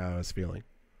movie and how I was feeling.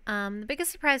 The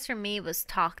biggest surprise for me was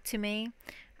Talk to Me.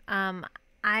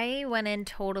 I went in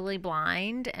totally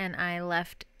blind and I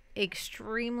left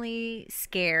extremely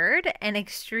scared and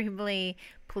extremely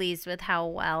pleased with how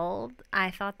well I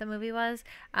thought the movie was.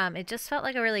 It just felt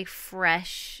like a really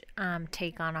fresh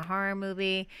take on a horror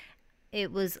movie.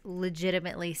 It was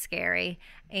legitimately scary,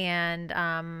 and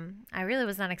I really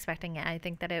was not expecting it. I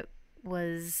think that it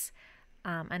was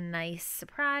a nice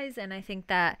surprise, and I think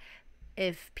that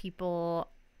if people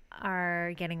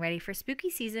are getting ready for spooky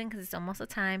season, because it's almost a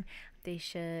time, they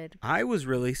should. I was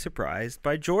really surprised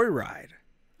by Joyride.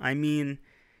 I mean,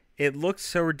 it looked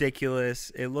so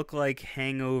ridiculous. It looked like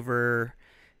Hangover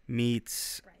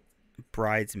meets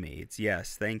Bridesmaids.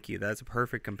 Yes, thank you. That's a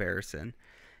perfect comparison.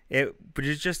 But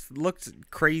it just looked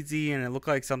crazy, and it looked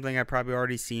like something I've probably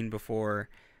already seen before.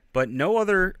 But no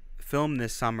other film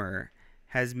this summer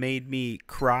has made me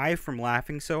cry from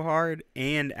laughing so hard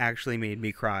and actually made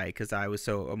me cry because I was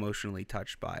so emotionally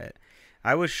touched by it.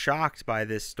 I was shocked by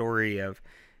this story of,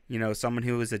 someone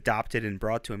who was adopted and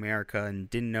brought to America and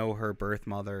didn't know her birth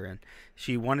mother, and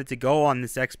she wanted to go on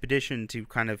this expedition to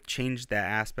kind of change that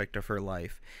aspect of her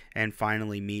life and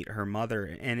finally meet her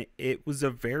mother. And it was a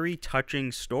very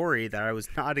touching story that I was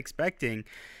not expecting.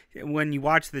 When you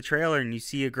watch the trailer and you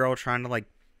see a girl trying to like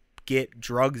get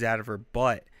drugs out of her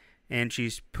butt and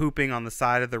she's pooping on the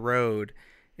side of the road,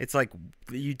 it's like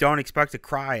you don't expect to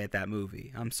cry at that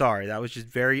movie. I'm sorry. That was just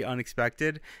very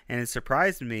unexpected, and it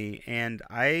surprised me, and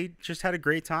I just had a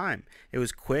great time. It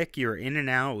was quick. You were in and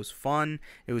out. It was fun.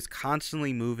 It was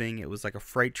constantly moving. It was like a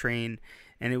freight train,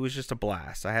 and it was just a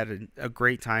blast. I had a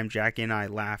great time. Jackie and I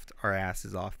laughed our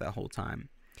asses off that whole time.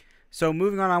 So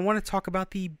moving on, I want to talk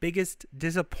about the biggest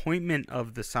disappointment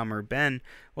of the summer. Ben,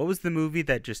 what was the movie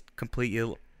that just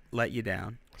completely let you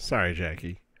down? Sorry,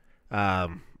 Jackie.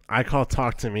 I call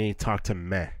Talk to Me, Talk to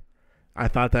Meh. I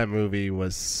thought that movie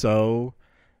was so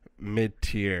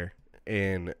mid-tier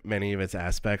in many of its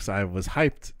aspects. I was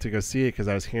hyped to go see it because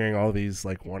I was hearing all these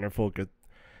like wonderful,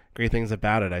 great things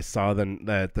about it. I saw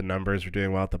that the numbers were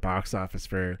doing well at the box office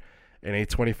for an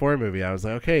A24 movie. I was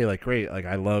like, okay, like great. Like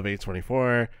I love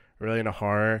A24, really into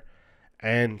horror.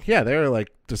 And yeah, there were like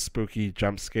the spooky,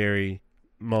 jump scary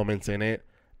moments in it,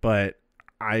 but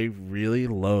I really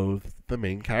loathed the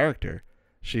main character.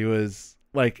 She was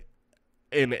like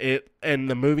in it, and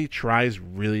the movie tries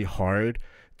really hard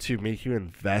to make you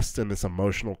invest in this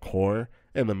emotional core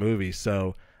in the movie.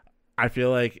 So I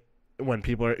feel like when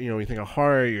people are, when you think of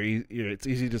horror, it's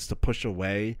easy just to push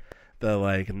away the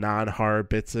like non-horror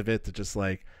bits of it to just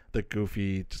like the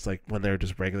goofy, just like when they're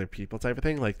just regular people type of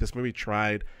thing. Like this movie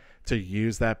tried to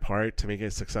use that part to make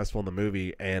it successful in the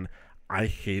movie, and I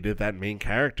hated that main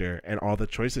character and all the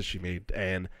choices she made,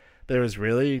 and there was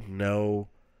really no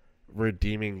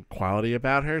redeeming quality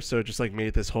about her. So it just like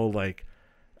made this whole like,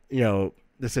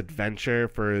 this adventure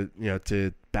for,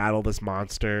 to battle this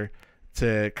monster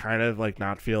to kind of like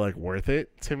not feel like worth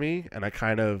it to me. And I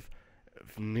kind of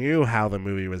knew how the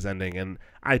movie was ending, and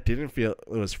I didn't feel it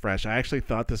was fresh. I actually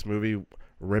thought this movie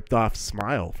ripped off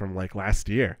Smile from like last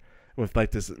year with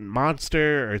like this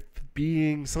monster or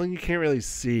being, something you can't really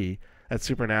see that's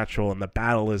supernatural, and the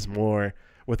battle is more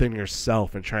within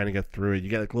yourself and trying to get through it. You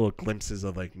get like little glimpses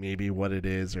of like maybe what it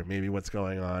is or maybe what's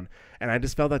going on, and I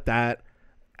just felt that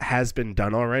has been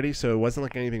done already, so it wasn't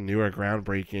like anything new or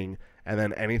groundbreaking. And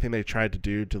then anything they tried to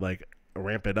do to like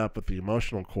ramp it up with the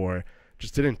emotional core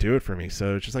just didn't do it for me.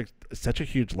 So it's just like such a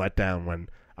huge letdown when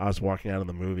I was walking out of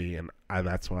the movie, and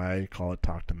that's why I call it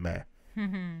Talk to Meh.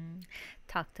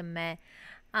 Talk to Meh.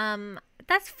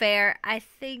 That's fair. I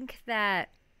think that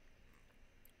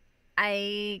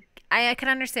I can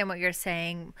understand what you're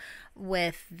saying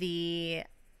with the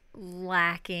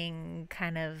lacking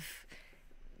kind of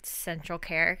central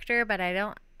character, but I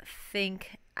don't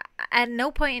think, at no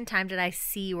point in time did I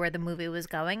see where the movie was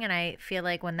going, and I feel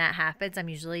like when that happens, I'm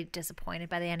usually disappointed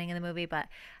by the ending of the movie, but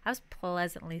I was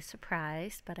pleasantly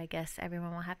surprised, but I guess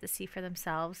everyone will have to see for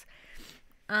themselves.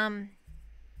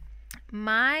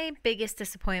 My biggest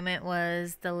disappointment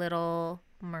was The Little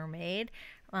Mermaid.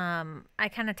 I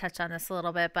kind of touched on this a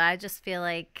little bit, but I just feel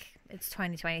like it's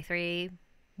 2023.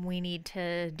 We need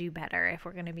to do better if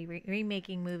we're going to be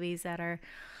remaking movies that are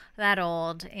that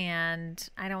old, and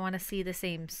I don't want to see the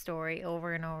same story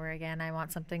over and over again. I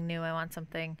want something new. I want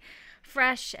something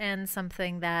fresh and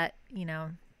something that,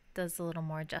 does a little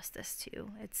more justice to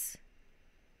its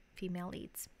female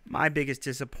leads. My biggest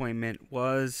disappointment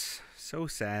was so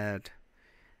sad,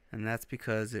 and that's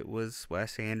because it was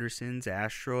Wes Anderson's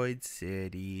Asteroid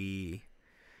City.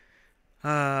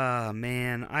 Ah,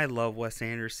 man, I love Wes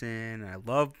Anderson. I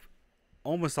love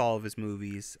almost all of his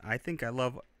movies. I think I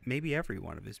love maybe every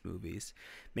one of his movies.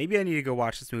 Maybe I need to go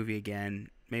watch this movie again.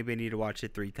 Maybe I need to watch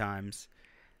it 3 times.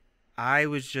 I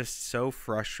was just so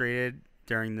frustrated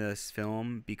during this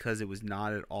film because it was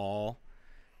not at all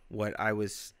what I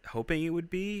was hoping it would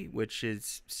be, which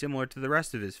is similar to the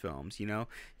rest of his films. You know,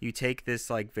 you take this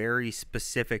like very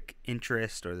specific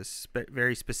interest or this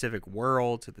very specific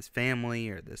world to this family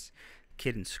or this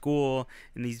kid in school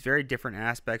in these very different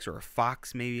aspects, or a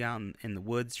fox maybe out in the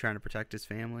woods trying to protect his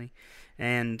family,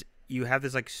 and you have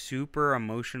this like super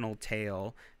emotional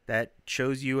tale that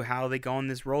shows you how they go on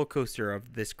this roller coaster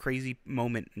of this crazy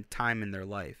moment in time in their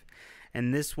life.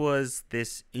 And this was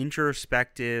this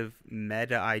introspective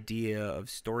meta idea of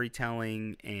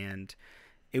storytelling, and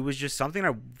it was just something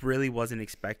I really wasn't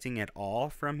expecting at all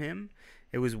from him.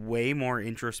 It was way more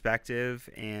introspective,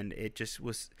 and it just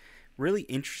was really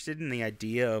interested in the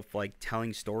idea of like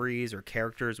telling stories or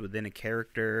characters within a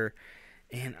character,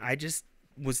 and I just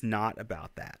was not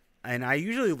about that. And I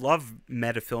usually love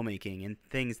meta filmmaking and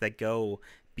things that go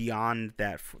beyond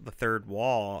that, the third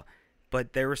wall,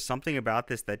 but there was something about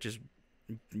this that just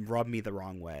rubbed me the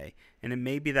wrong way. And it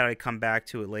may be that I come back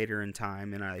to it later in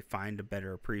time and I find a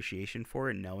better appreciation for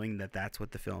it, knowing that that's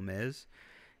what the film is.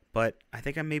 But I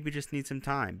think I maybe just need some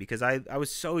time, because I was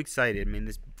so excited. I mean,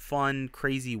 this fun,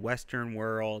 crazy Western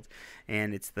world,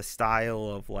 and it's the style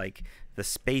of like the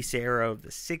space era of the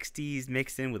 60s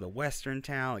mixed in with a Western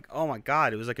town. Like, oh my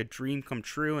God, it was like a dream come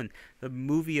true. And the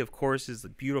movie, of course, is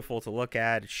beautiful to look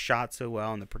at. It's shot so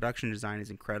well, and the production design is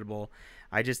incredible.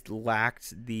 I just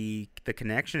lacked the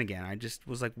connection again. I just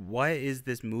was like, what is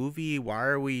this movie? Why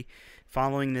are we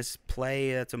following this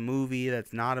play that's a movie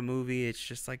that's not a movie? It's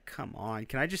just like, come on.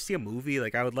 Can I just see a movie?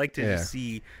 Like, I would like to just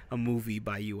see a movie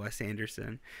by U.S.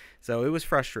 Anderson. So it was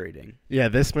frustrating. Yeah,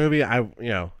 this movie, I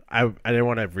didn't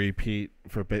want to repeat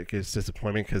for biggest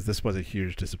disappointment, because this was a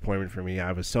huge disappointment for me.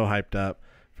 I was so hyped up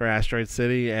for Asteroid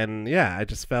City, and yeah, I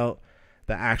just felt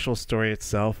the actual story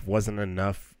itself wasn't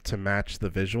enough to match the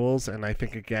visuals. And I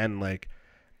think, again, like,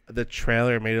 the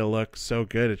trailer made it look so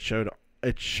good.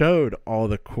 It showed all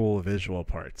the cool visual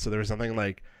parts, so there was nothing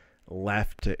like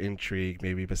left to intrigue,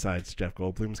 maybe besides Jeff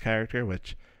Goldblum's character,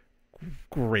 which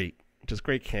great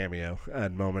cameo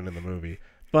and moment in the movie.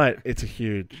 But it's a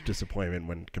huge disappointment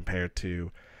when compared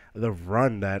to the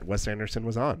run that Wes Anderson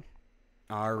was on.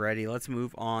 Alrighty, let's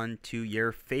move on to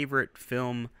your favorite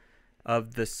film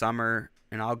of the summer.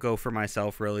 And I'll go for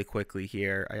myself really quickly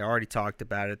here. I already talked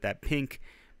about it. That pink,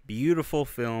 beautiful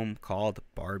film called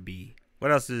Barbie.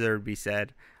 What else is there to be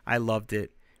said? I loved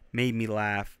it. Made me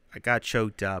laugh. I got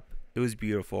choked up. It was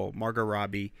beautiful. Margot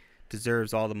Robbie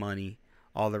deserves all the money,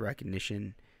 all the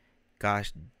recognition.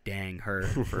 Gosh dang her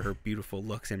for her beautiful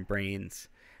looks and brains.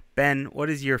 Ben, what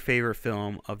is your favorite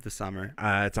film of the summer?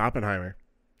 It's Oppenheimer.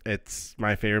 It's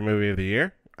my favorite movie of the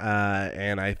year.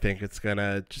 And I think it's going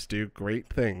to just do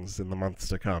great things in the months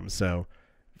to come. So,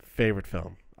 favorite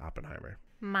film, Oppenheimer.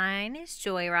 Mine is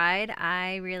Joyride.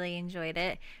 I really enjoyed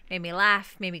it. Made me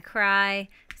laugh, made me cry.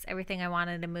 It's everything I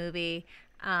wanted in a movie.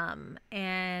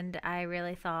 And I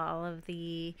really thought all of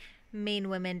the main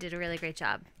women did a really great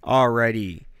job.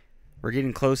 Alrighty. We're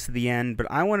getting close to the end, but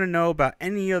I want to know about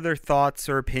any other thoughts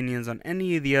or opinions on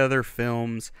any of the other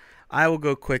films. I will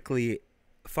go quickly.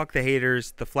 Fuck the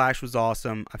haters. The Flash was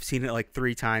awesome. I've seen it like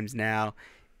 3 times now.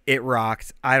 It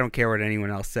rocked. I don't care what anyone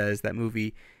else says. That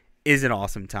movie is an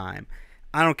awesome time.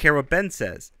 I don't care what Ben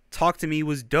says. Talk to Me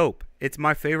was dope. It's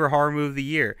my favorite horror movie of the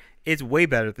year. It's way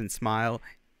better than Smile.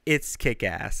 It's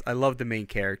kick-ass. I love the main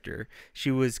character.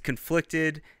 She was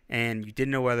conflicted, and you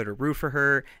didn't know whether to root for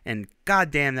her. And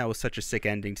goddamn, that was such a sick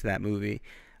ending to that movie.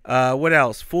 What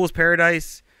else? Fool's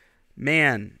Paradise.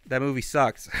 Man, that movie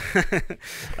sucks.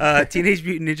 Teenage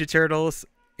Mutant Ninja Turtles,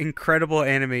 incredible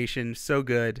animation, so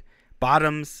good.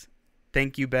 Bottoms,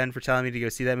 thank you, Ben, for telling me to go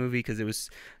see that movie, because it was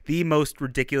the most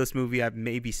ridiculous movie I've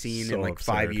maybe seen in like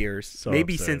absurd. 5 years. So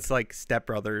maybe absurd. Since like Step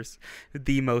Brothers,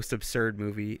 the most absurd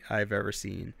movie I've ever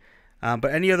seen. But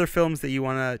any other films that you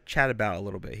want to chat about a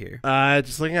little bit here?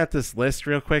 Just looking at this list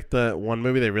real quick, the one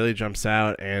movie that really jumps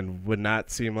out and would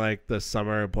not seem like the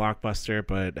summer blockbuster,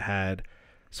 but had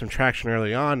some traction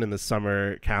early on in the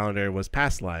summer calendar, was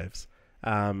Past Lives.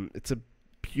 It's a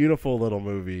beautiful little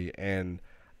movie, and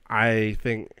I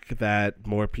think that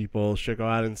more people should go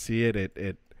out and see it.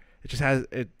 It just has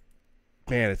it.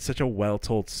 Man, it's such a well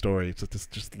told story. It's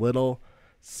just little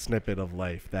snippet of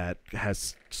life that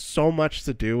has so much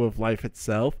to do with life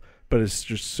itself, but it's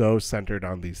just so centered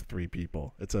on these three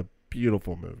people. It's a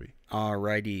beautiful movie.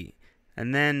 Alrighty.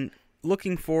 And then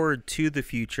looking forward to the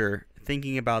future,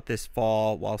 thinking about this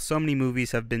fall, while so many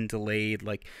movies have been delayed,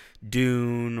 like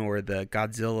Dune or the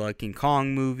Godzilla King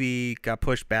Kong movie got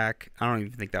pushed back. I don't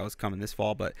even think that was coming this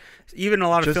fall, but even a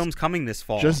lot of films coming this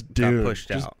fall got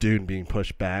pushed out. Dune being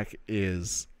pushed back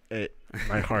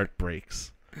my heart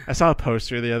breaks. I saw a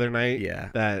poster the other night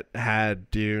that had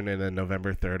Dune and then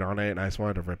November 3rd on it, and I just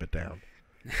wanted to rip it down.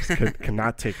 Could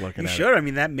not take looking at it. You should. I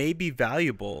mean, that may be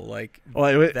valuable. Like, well,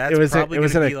 it was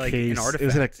in a like case. An artifact. It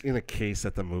was in a case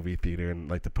at the movie theater, and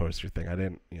like the poster thing. I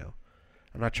didn't,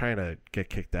 I'm not trying to get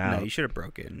kicked out. No, you should have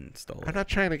broke it and stole it. I'm not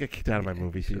trying to get kicked out of my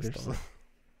movie theaters.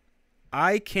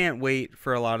 I can't wait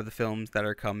for a lot of the films that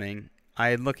are coming.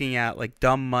 I'm looking at like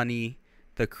Dumb Money,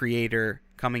 The Creator,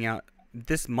 coming out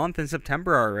this month in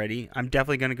September already. I'm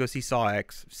definitely going to go see Saw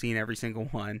X. I've seen every single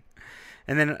one.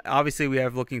 And then obviously we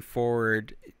have looking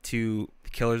forward to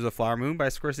Killers of the Flower Moon by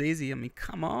Scorsese. I mean,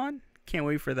 come on. Can't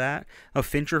wait for that. A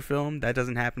Fincher film. That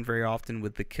doesn't happen very often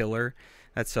with The Killer.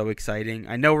 That's so exciting.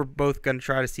 I know we're both going to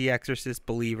try to see Exorcist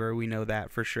Believer. We know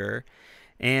that for sure.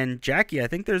 And Jackie, I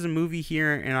think there's a movie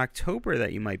here in October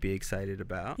that you might be excited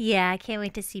about. Yeah, I can't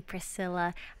wait to see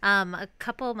Priscilla. A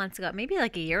couple of months ago, maybe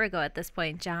like a year ago at this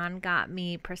point, John got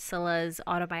me Priscilla's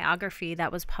autobiography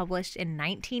that was published in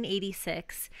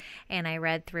 1986. And I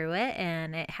read through it,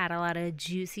 and it had a lot of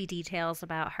juicy details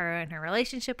about her and her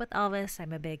relationship with Elvis.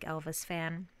 I'm a big Elvis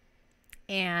fan.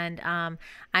 And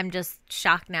I'm just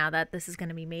shocked now that this is going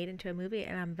to be made into a movie,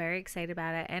 and I'm very excited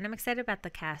about it. And I'm excited about the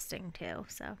casting, too.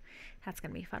 So that's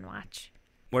going to be a fun watch.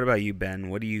 What about you, Ben?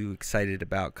 What are you excited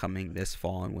about coming this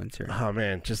fall and winter? Oh,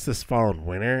 man, just this fall and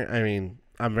winter. I mean,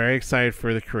 I'm very excited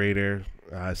for The Creator,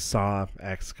 Saw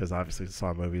X, because obviously the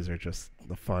Saw movies are just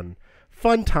the fun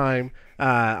time.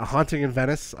 A Haunting in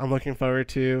Venice, I'm looking forward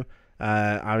to.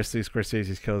 Obviously,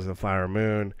 Scorsese's Killers of the Flower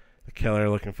Moon. The Killer,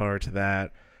 looking forward to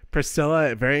that.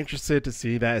 Priscilla, very interested to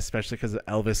see that, especially because of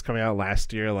Elvis coming out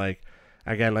last year. Like,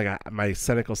 again, my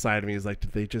cynical side of me is like,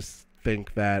 did they just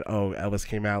think that, oh, Elvis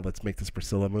came out, let's make this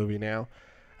Priscilla movie now?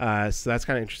 So that's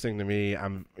kind of interesting to me.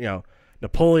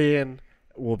 Napoleon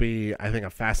will be, I think, a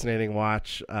fascinating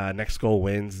watch. Next Goal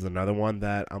Wins is another one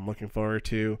that I'm looking forward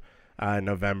to in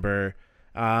November.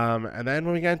 And then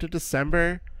when we get into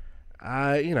December,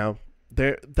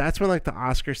 that's when like the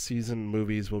Oscar season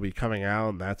movies will be coming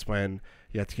out, and that's when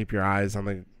you have to keep your eyes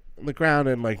on the ground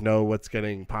and like know what's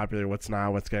getting popular, what's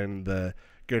not, what's getting the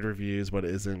good reviews, what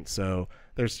isn't. So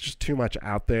there's just too much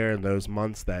out there in those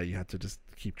months that you have to just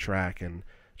keep track and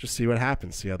just see what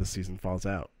happens, see how the season falls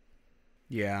out.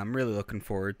 Yeah, I'm really looking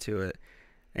forward to it.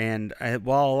 And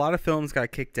while a lot of films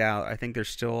got kicked out, I think there's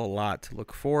still a lot to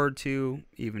look forward to.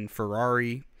 Even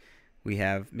Ferrari, we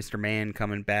have Mr. Man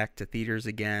coming back to theaters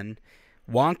again.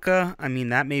 Wonka, I mean,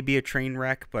 that may be a train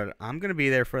wreck, but I'm going to be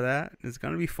there for that. It's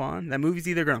going to be fun. That movie's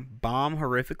either going to bomb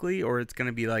horrifically or it's going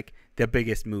to be like the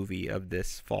biggest movie of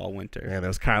this fall, winter. Man,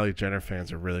 those Kylie Jenner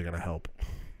fans are really going to help.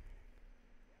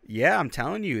 Yeah, I'm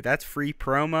telling you, that's free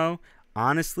promo.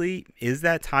 Honestly, is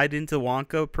that tied into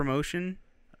Wonka promotion?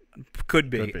 Could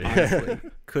be. Honestly.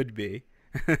 Could be.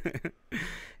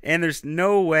 And there's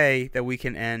no way that we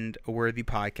can end a worthy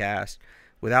podcast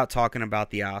without talking about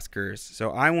the Oscars.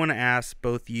 So I want to ask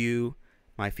both you,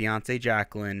 my fiance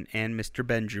Jacqueline, and Mr.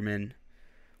 Benjamin,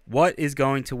 what is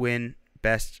going to win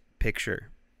Best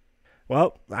Picture?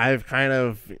 Well, I've kind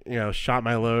of, shot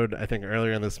my load, I think,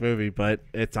 earlier in this movie, but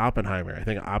it's Oppenheimer. I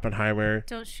think Oppenheimer...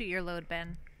 Don't shoot your load,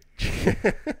 Ben.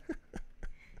 I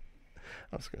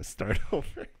was going to start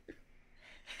over.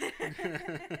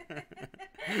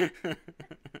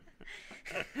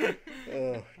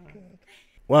 Oh, God.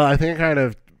 Well, I think I kind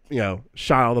of,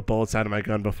 shot all the bullets out of my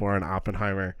gun before in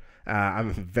Oppenheimer.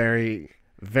 I'm very,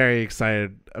 very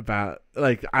excited about,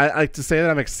 I like to say that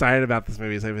I'm excited about this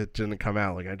movie as if it didn't come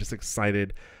out. I'm just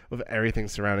excited with everything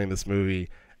surrounding this movie.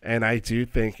 And I do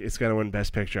think it's going to win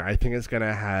Best Picture. I think it's going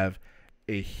to have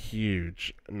a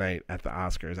huge night at the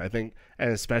Oscars. I think,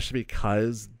 and especially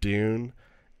because Dune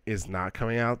is not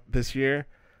coming out this year,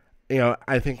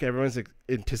 I think everyone's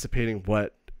anticipating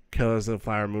what Killers of the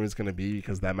Flower Moon is going to be,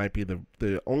 because that might be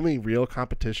the only real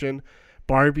competition.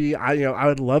 Barbie, I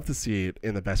would love to see it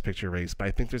in the Best Picture race, but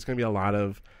I think there's going to be a lot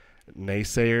of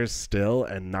naysayers still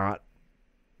and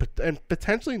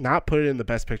potentially not put it in the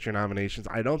Best Picture nominations.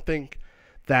 I don't think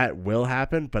that will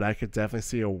happen, but I could definitely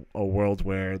see a world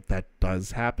where that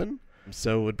does happen.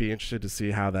 So would be interested to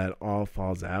see how that all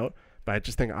falls out. But I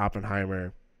just think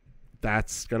Oppenheimer,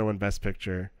 that's going to win Best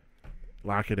Picture.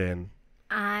 Lock it in.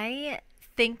 I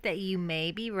think that you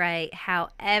may be right.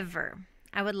 However,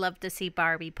 I would love to see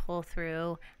Barbie pull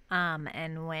through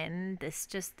and win. This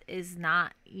just is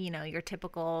not, your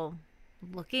typical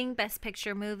looking Best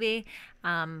Picture movie.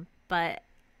 But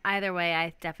either way,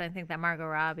 I definitely think that Margot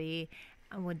Robbie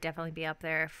would definitely be up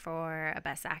there for a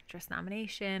Best Actress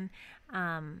nomination.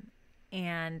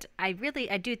 And I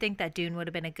do think that Dune would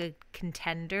have been a good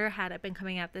contender had it been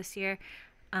coming out this year.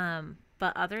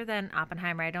 But other than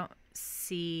Oppenheimer, I don't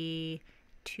see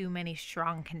too many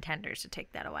strong contenders to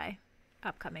take that away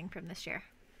upcoming from this year.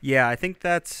 Yeah, I think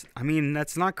that's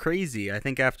not crazy. I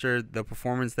think after the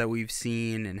performance that we've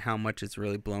seen and how much it's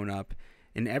really blown up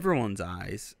in everyone's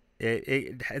eyes,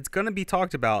 it's going to be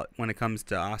talked about when it comes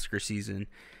to Oscar season.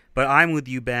 But I'm with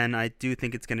you, Ben. I do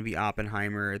think it's going to be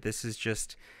Oppenheimer. This is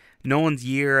just Nolan's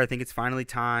year. I think it's finally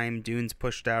time. Dune's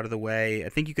pushed out of the way. I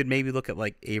think you could maybe look at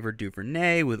like Ava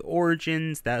DuVernay with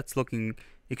Origins. That's looking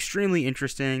extremely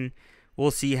interesting. We'll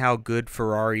see how good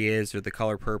Ferrari is or The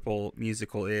Color Purple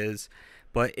musical is.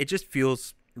 But it just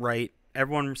feels right.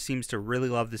 Everyone seems to really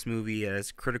love this movie.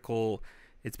 It's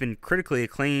been critically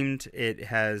acclaimed. It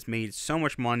has made so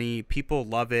much money. People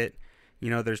love it.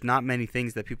 There's not many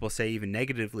things that people say even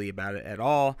negatively about it at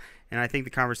all. And I think the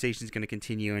conversation is going to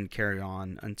continue and carry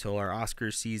on until our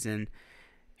Oscars season.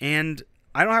 And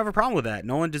I don't have a problem with that.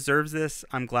 Nolan deserves this.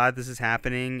 I'm glad this is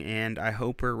happening, and I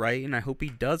hope we're right, and I hope he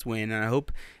does win, and I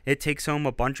hope it takes home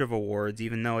a bunch of awards,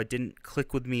 even though it didn't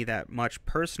click with me that much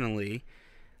personally.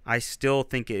 I still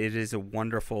think it is a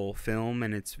wonderful film,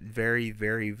 and it's very,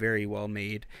 very, very well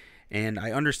made. And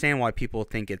I understand why people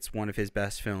think it's one of his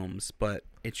best films, but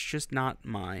it's just not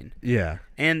mine. Yeah.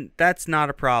 And that's not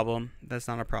a problem. That's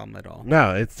not a problem at all.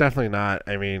 No, it's definitely not.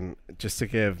 I mean, just to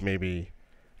give maybe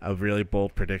a really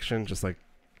bold prediction, just like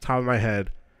top of my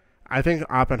head, I think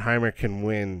Oppenheimer can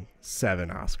win 7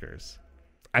 Oscars.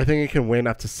 I think it can win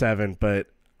up to 7, but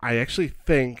I actually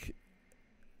think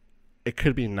it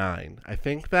could be 9. I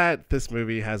think that this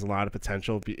movie has a lot of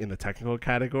potential in the technical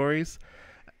categories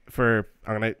for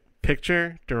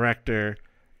picture, director,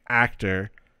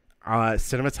 actor,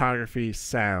 cinematography,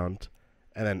 sound,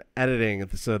 and then editing.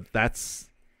 So that's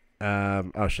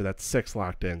that's 6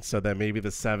 locked in. So then maybe the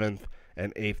 7th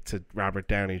and 8th to Robert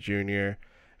Downey Jr.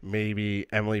 Maybe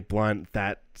Emily Blunt.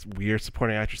 That weird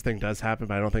supporting actress thing does happen,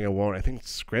 but I don't think it won't. I think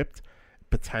script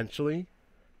potentially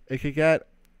it could get,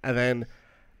 and then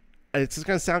it's just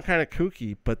gonna sound kind of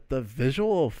kooky, but the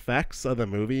visual effects of the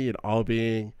movie, it all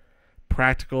being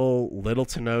practical, little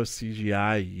to no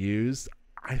CGI used,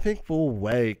 I think will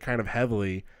weigh kind of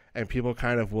heavily, and people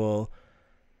kind of will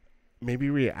maybe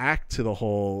react to the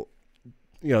whole,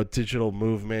 digital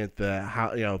movement,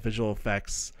 visual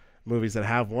effects movies that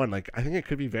have won. Like, I think it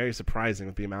could be very surprising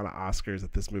with the amount of Oscars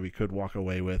that this movie could walk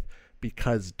away with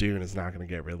because Dune is not going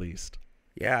to get released.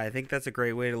 Yeah, I think that's a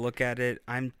great way to look at it.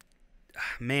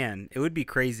 It would be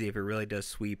crazy if it really does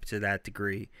sweep to that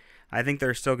degree. I think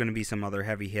there's still going to be some other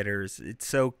heavy hitters.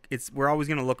 We're always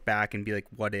going to look back and be like,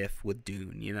 what if with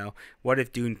Dune, What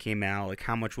if Dune came out? Like,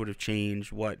 how much would have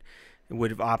changed? What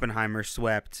would have Oppenheimer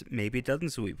swept? Maybe it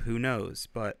doesn't sweep. Who knows?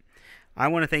 But I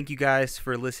want to thank you guys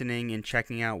for listening and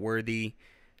checking out Worthy.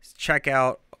 Check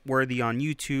out Worthy on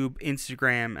YouTube,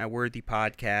 Instagram at Worthy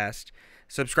Podcast.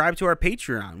 Subscribe to our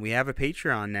Patreon. We have a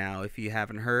Patreon now if you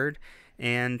haven't heard.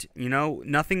 And,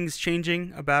 nothing's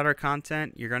changing about our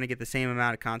content. You're going to get the same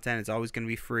amount of content. It's always going to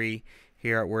be free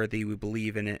here at Worthy. We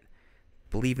believe in it.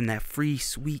 Believe in that free,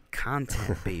 sweet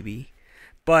content, baby.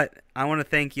 But I want to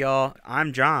thank y'all.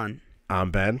 I'm John. I'm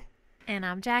Ben. And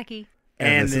I'm Jackie.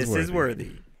 And this is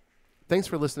Worthy. Thanks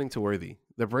for listening to Worthy,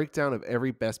 the breakdown of every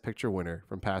Best Picture winner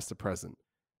from past to present.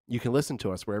 You can listen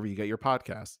to us wherever you get your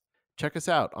podcasts. Check us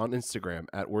out on Instagram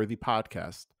at Worthy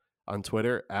Podcast, on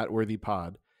Twitter at Worthy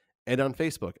Pod, and on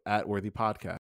Facebook at Worthy Podcast.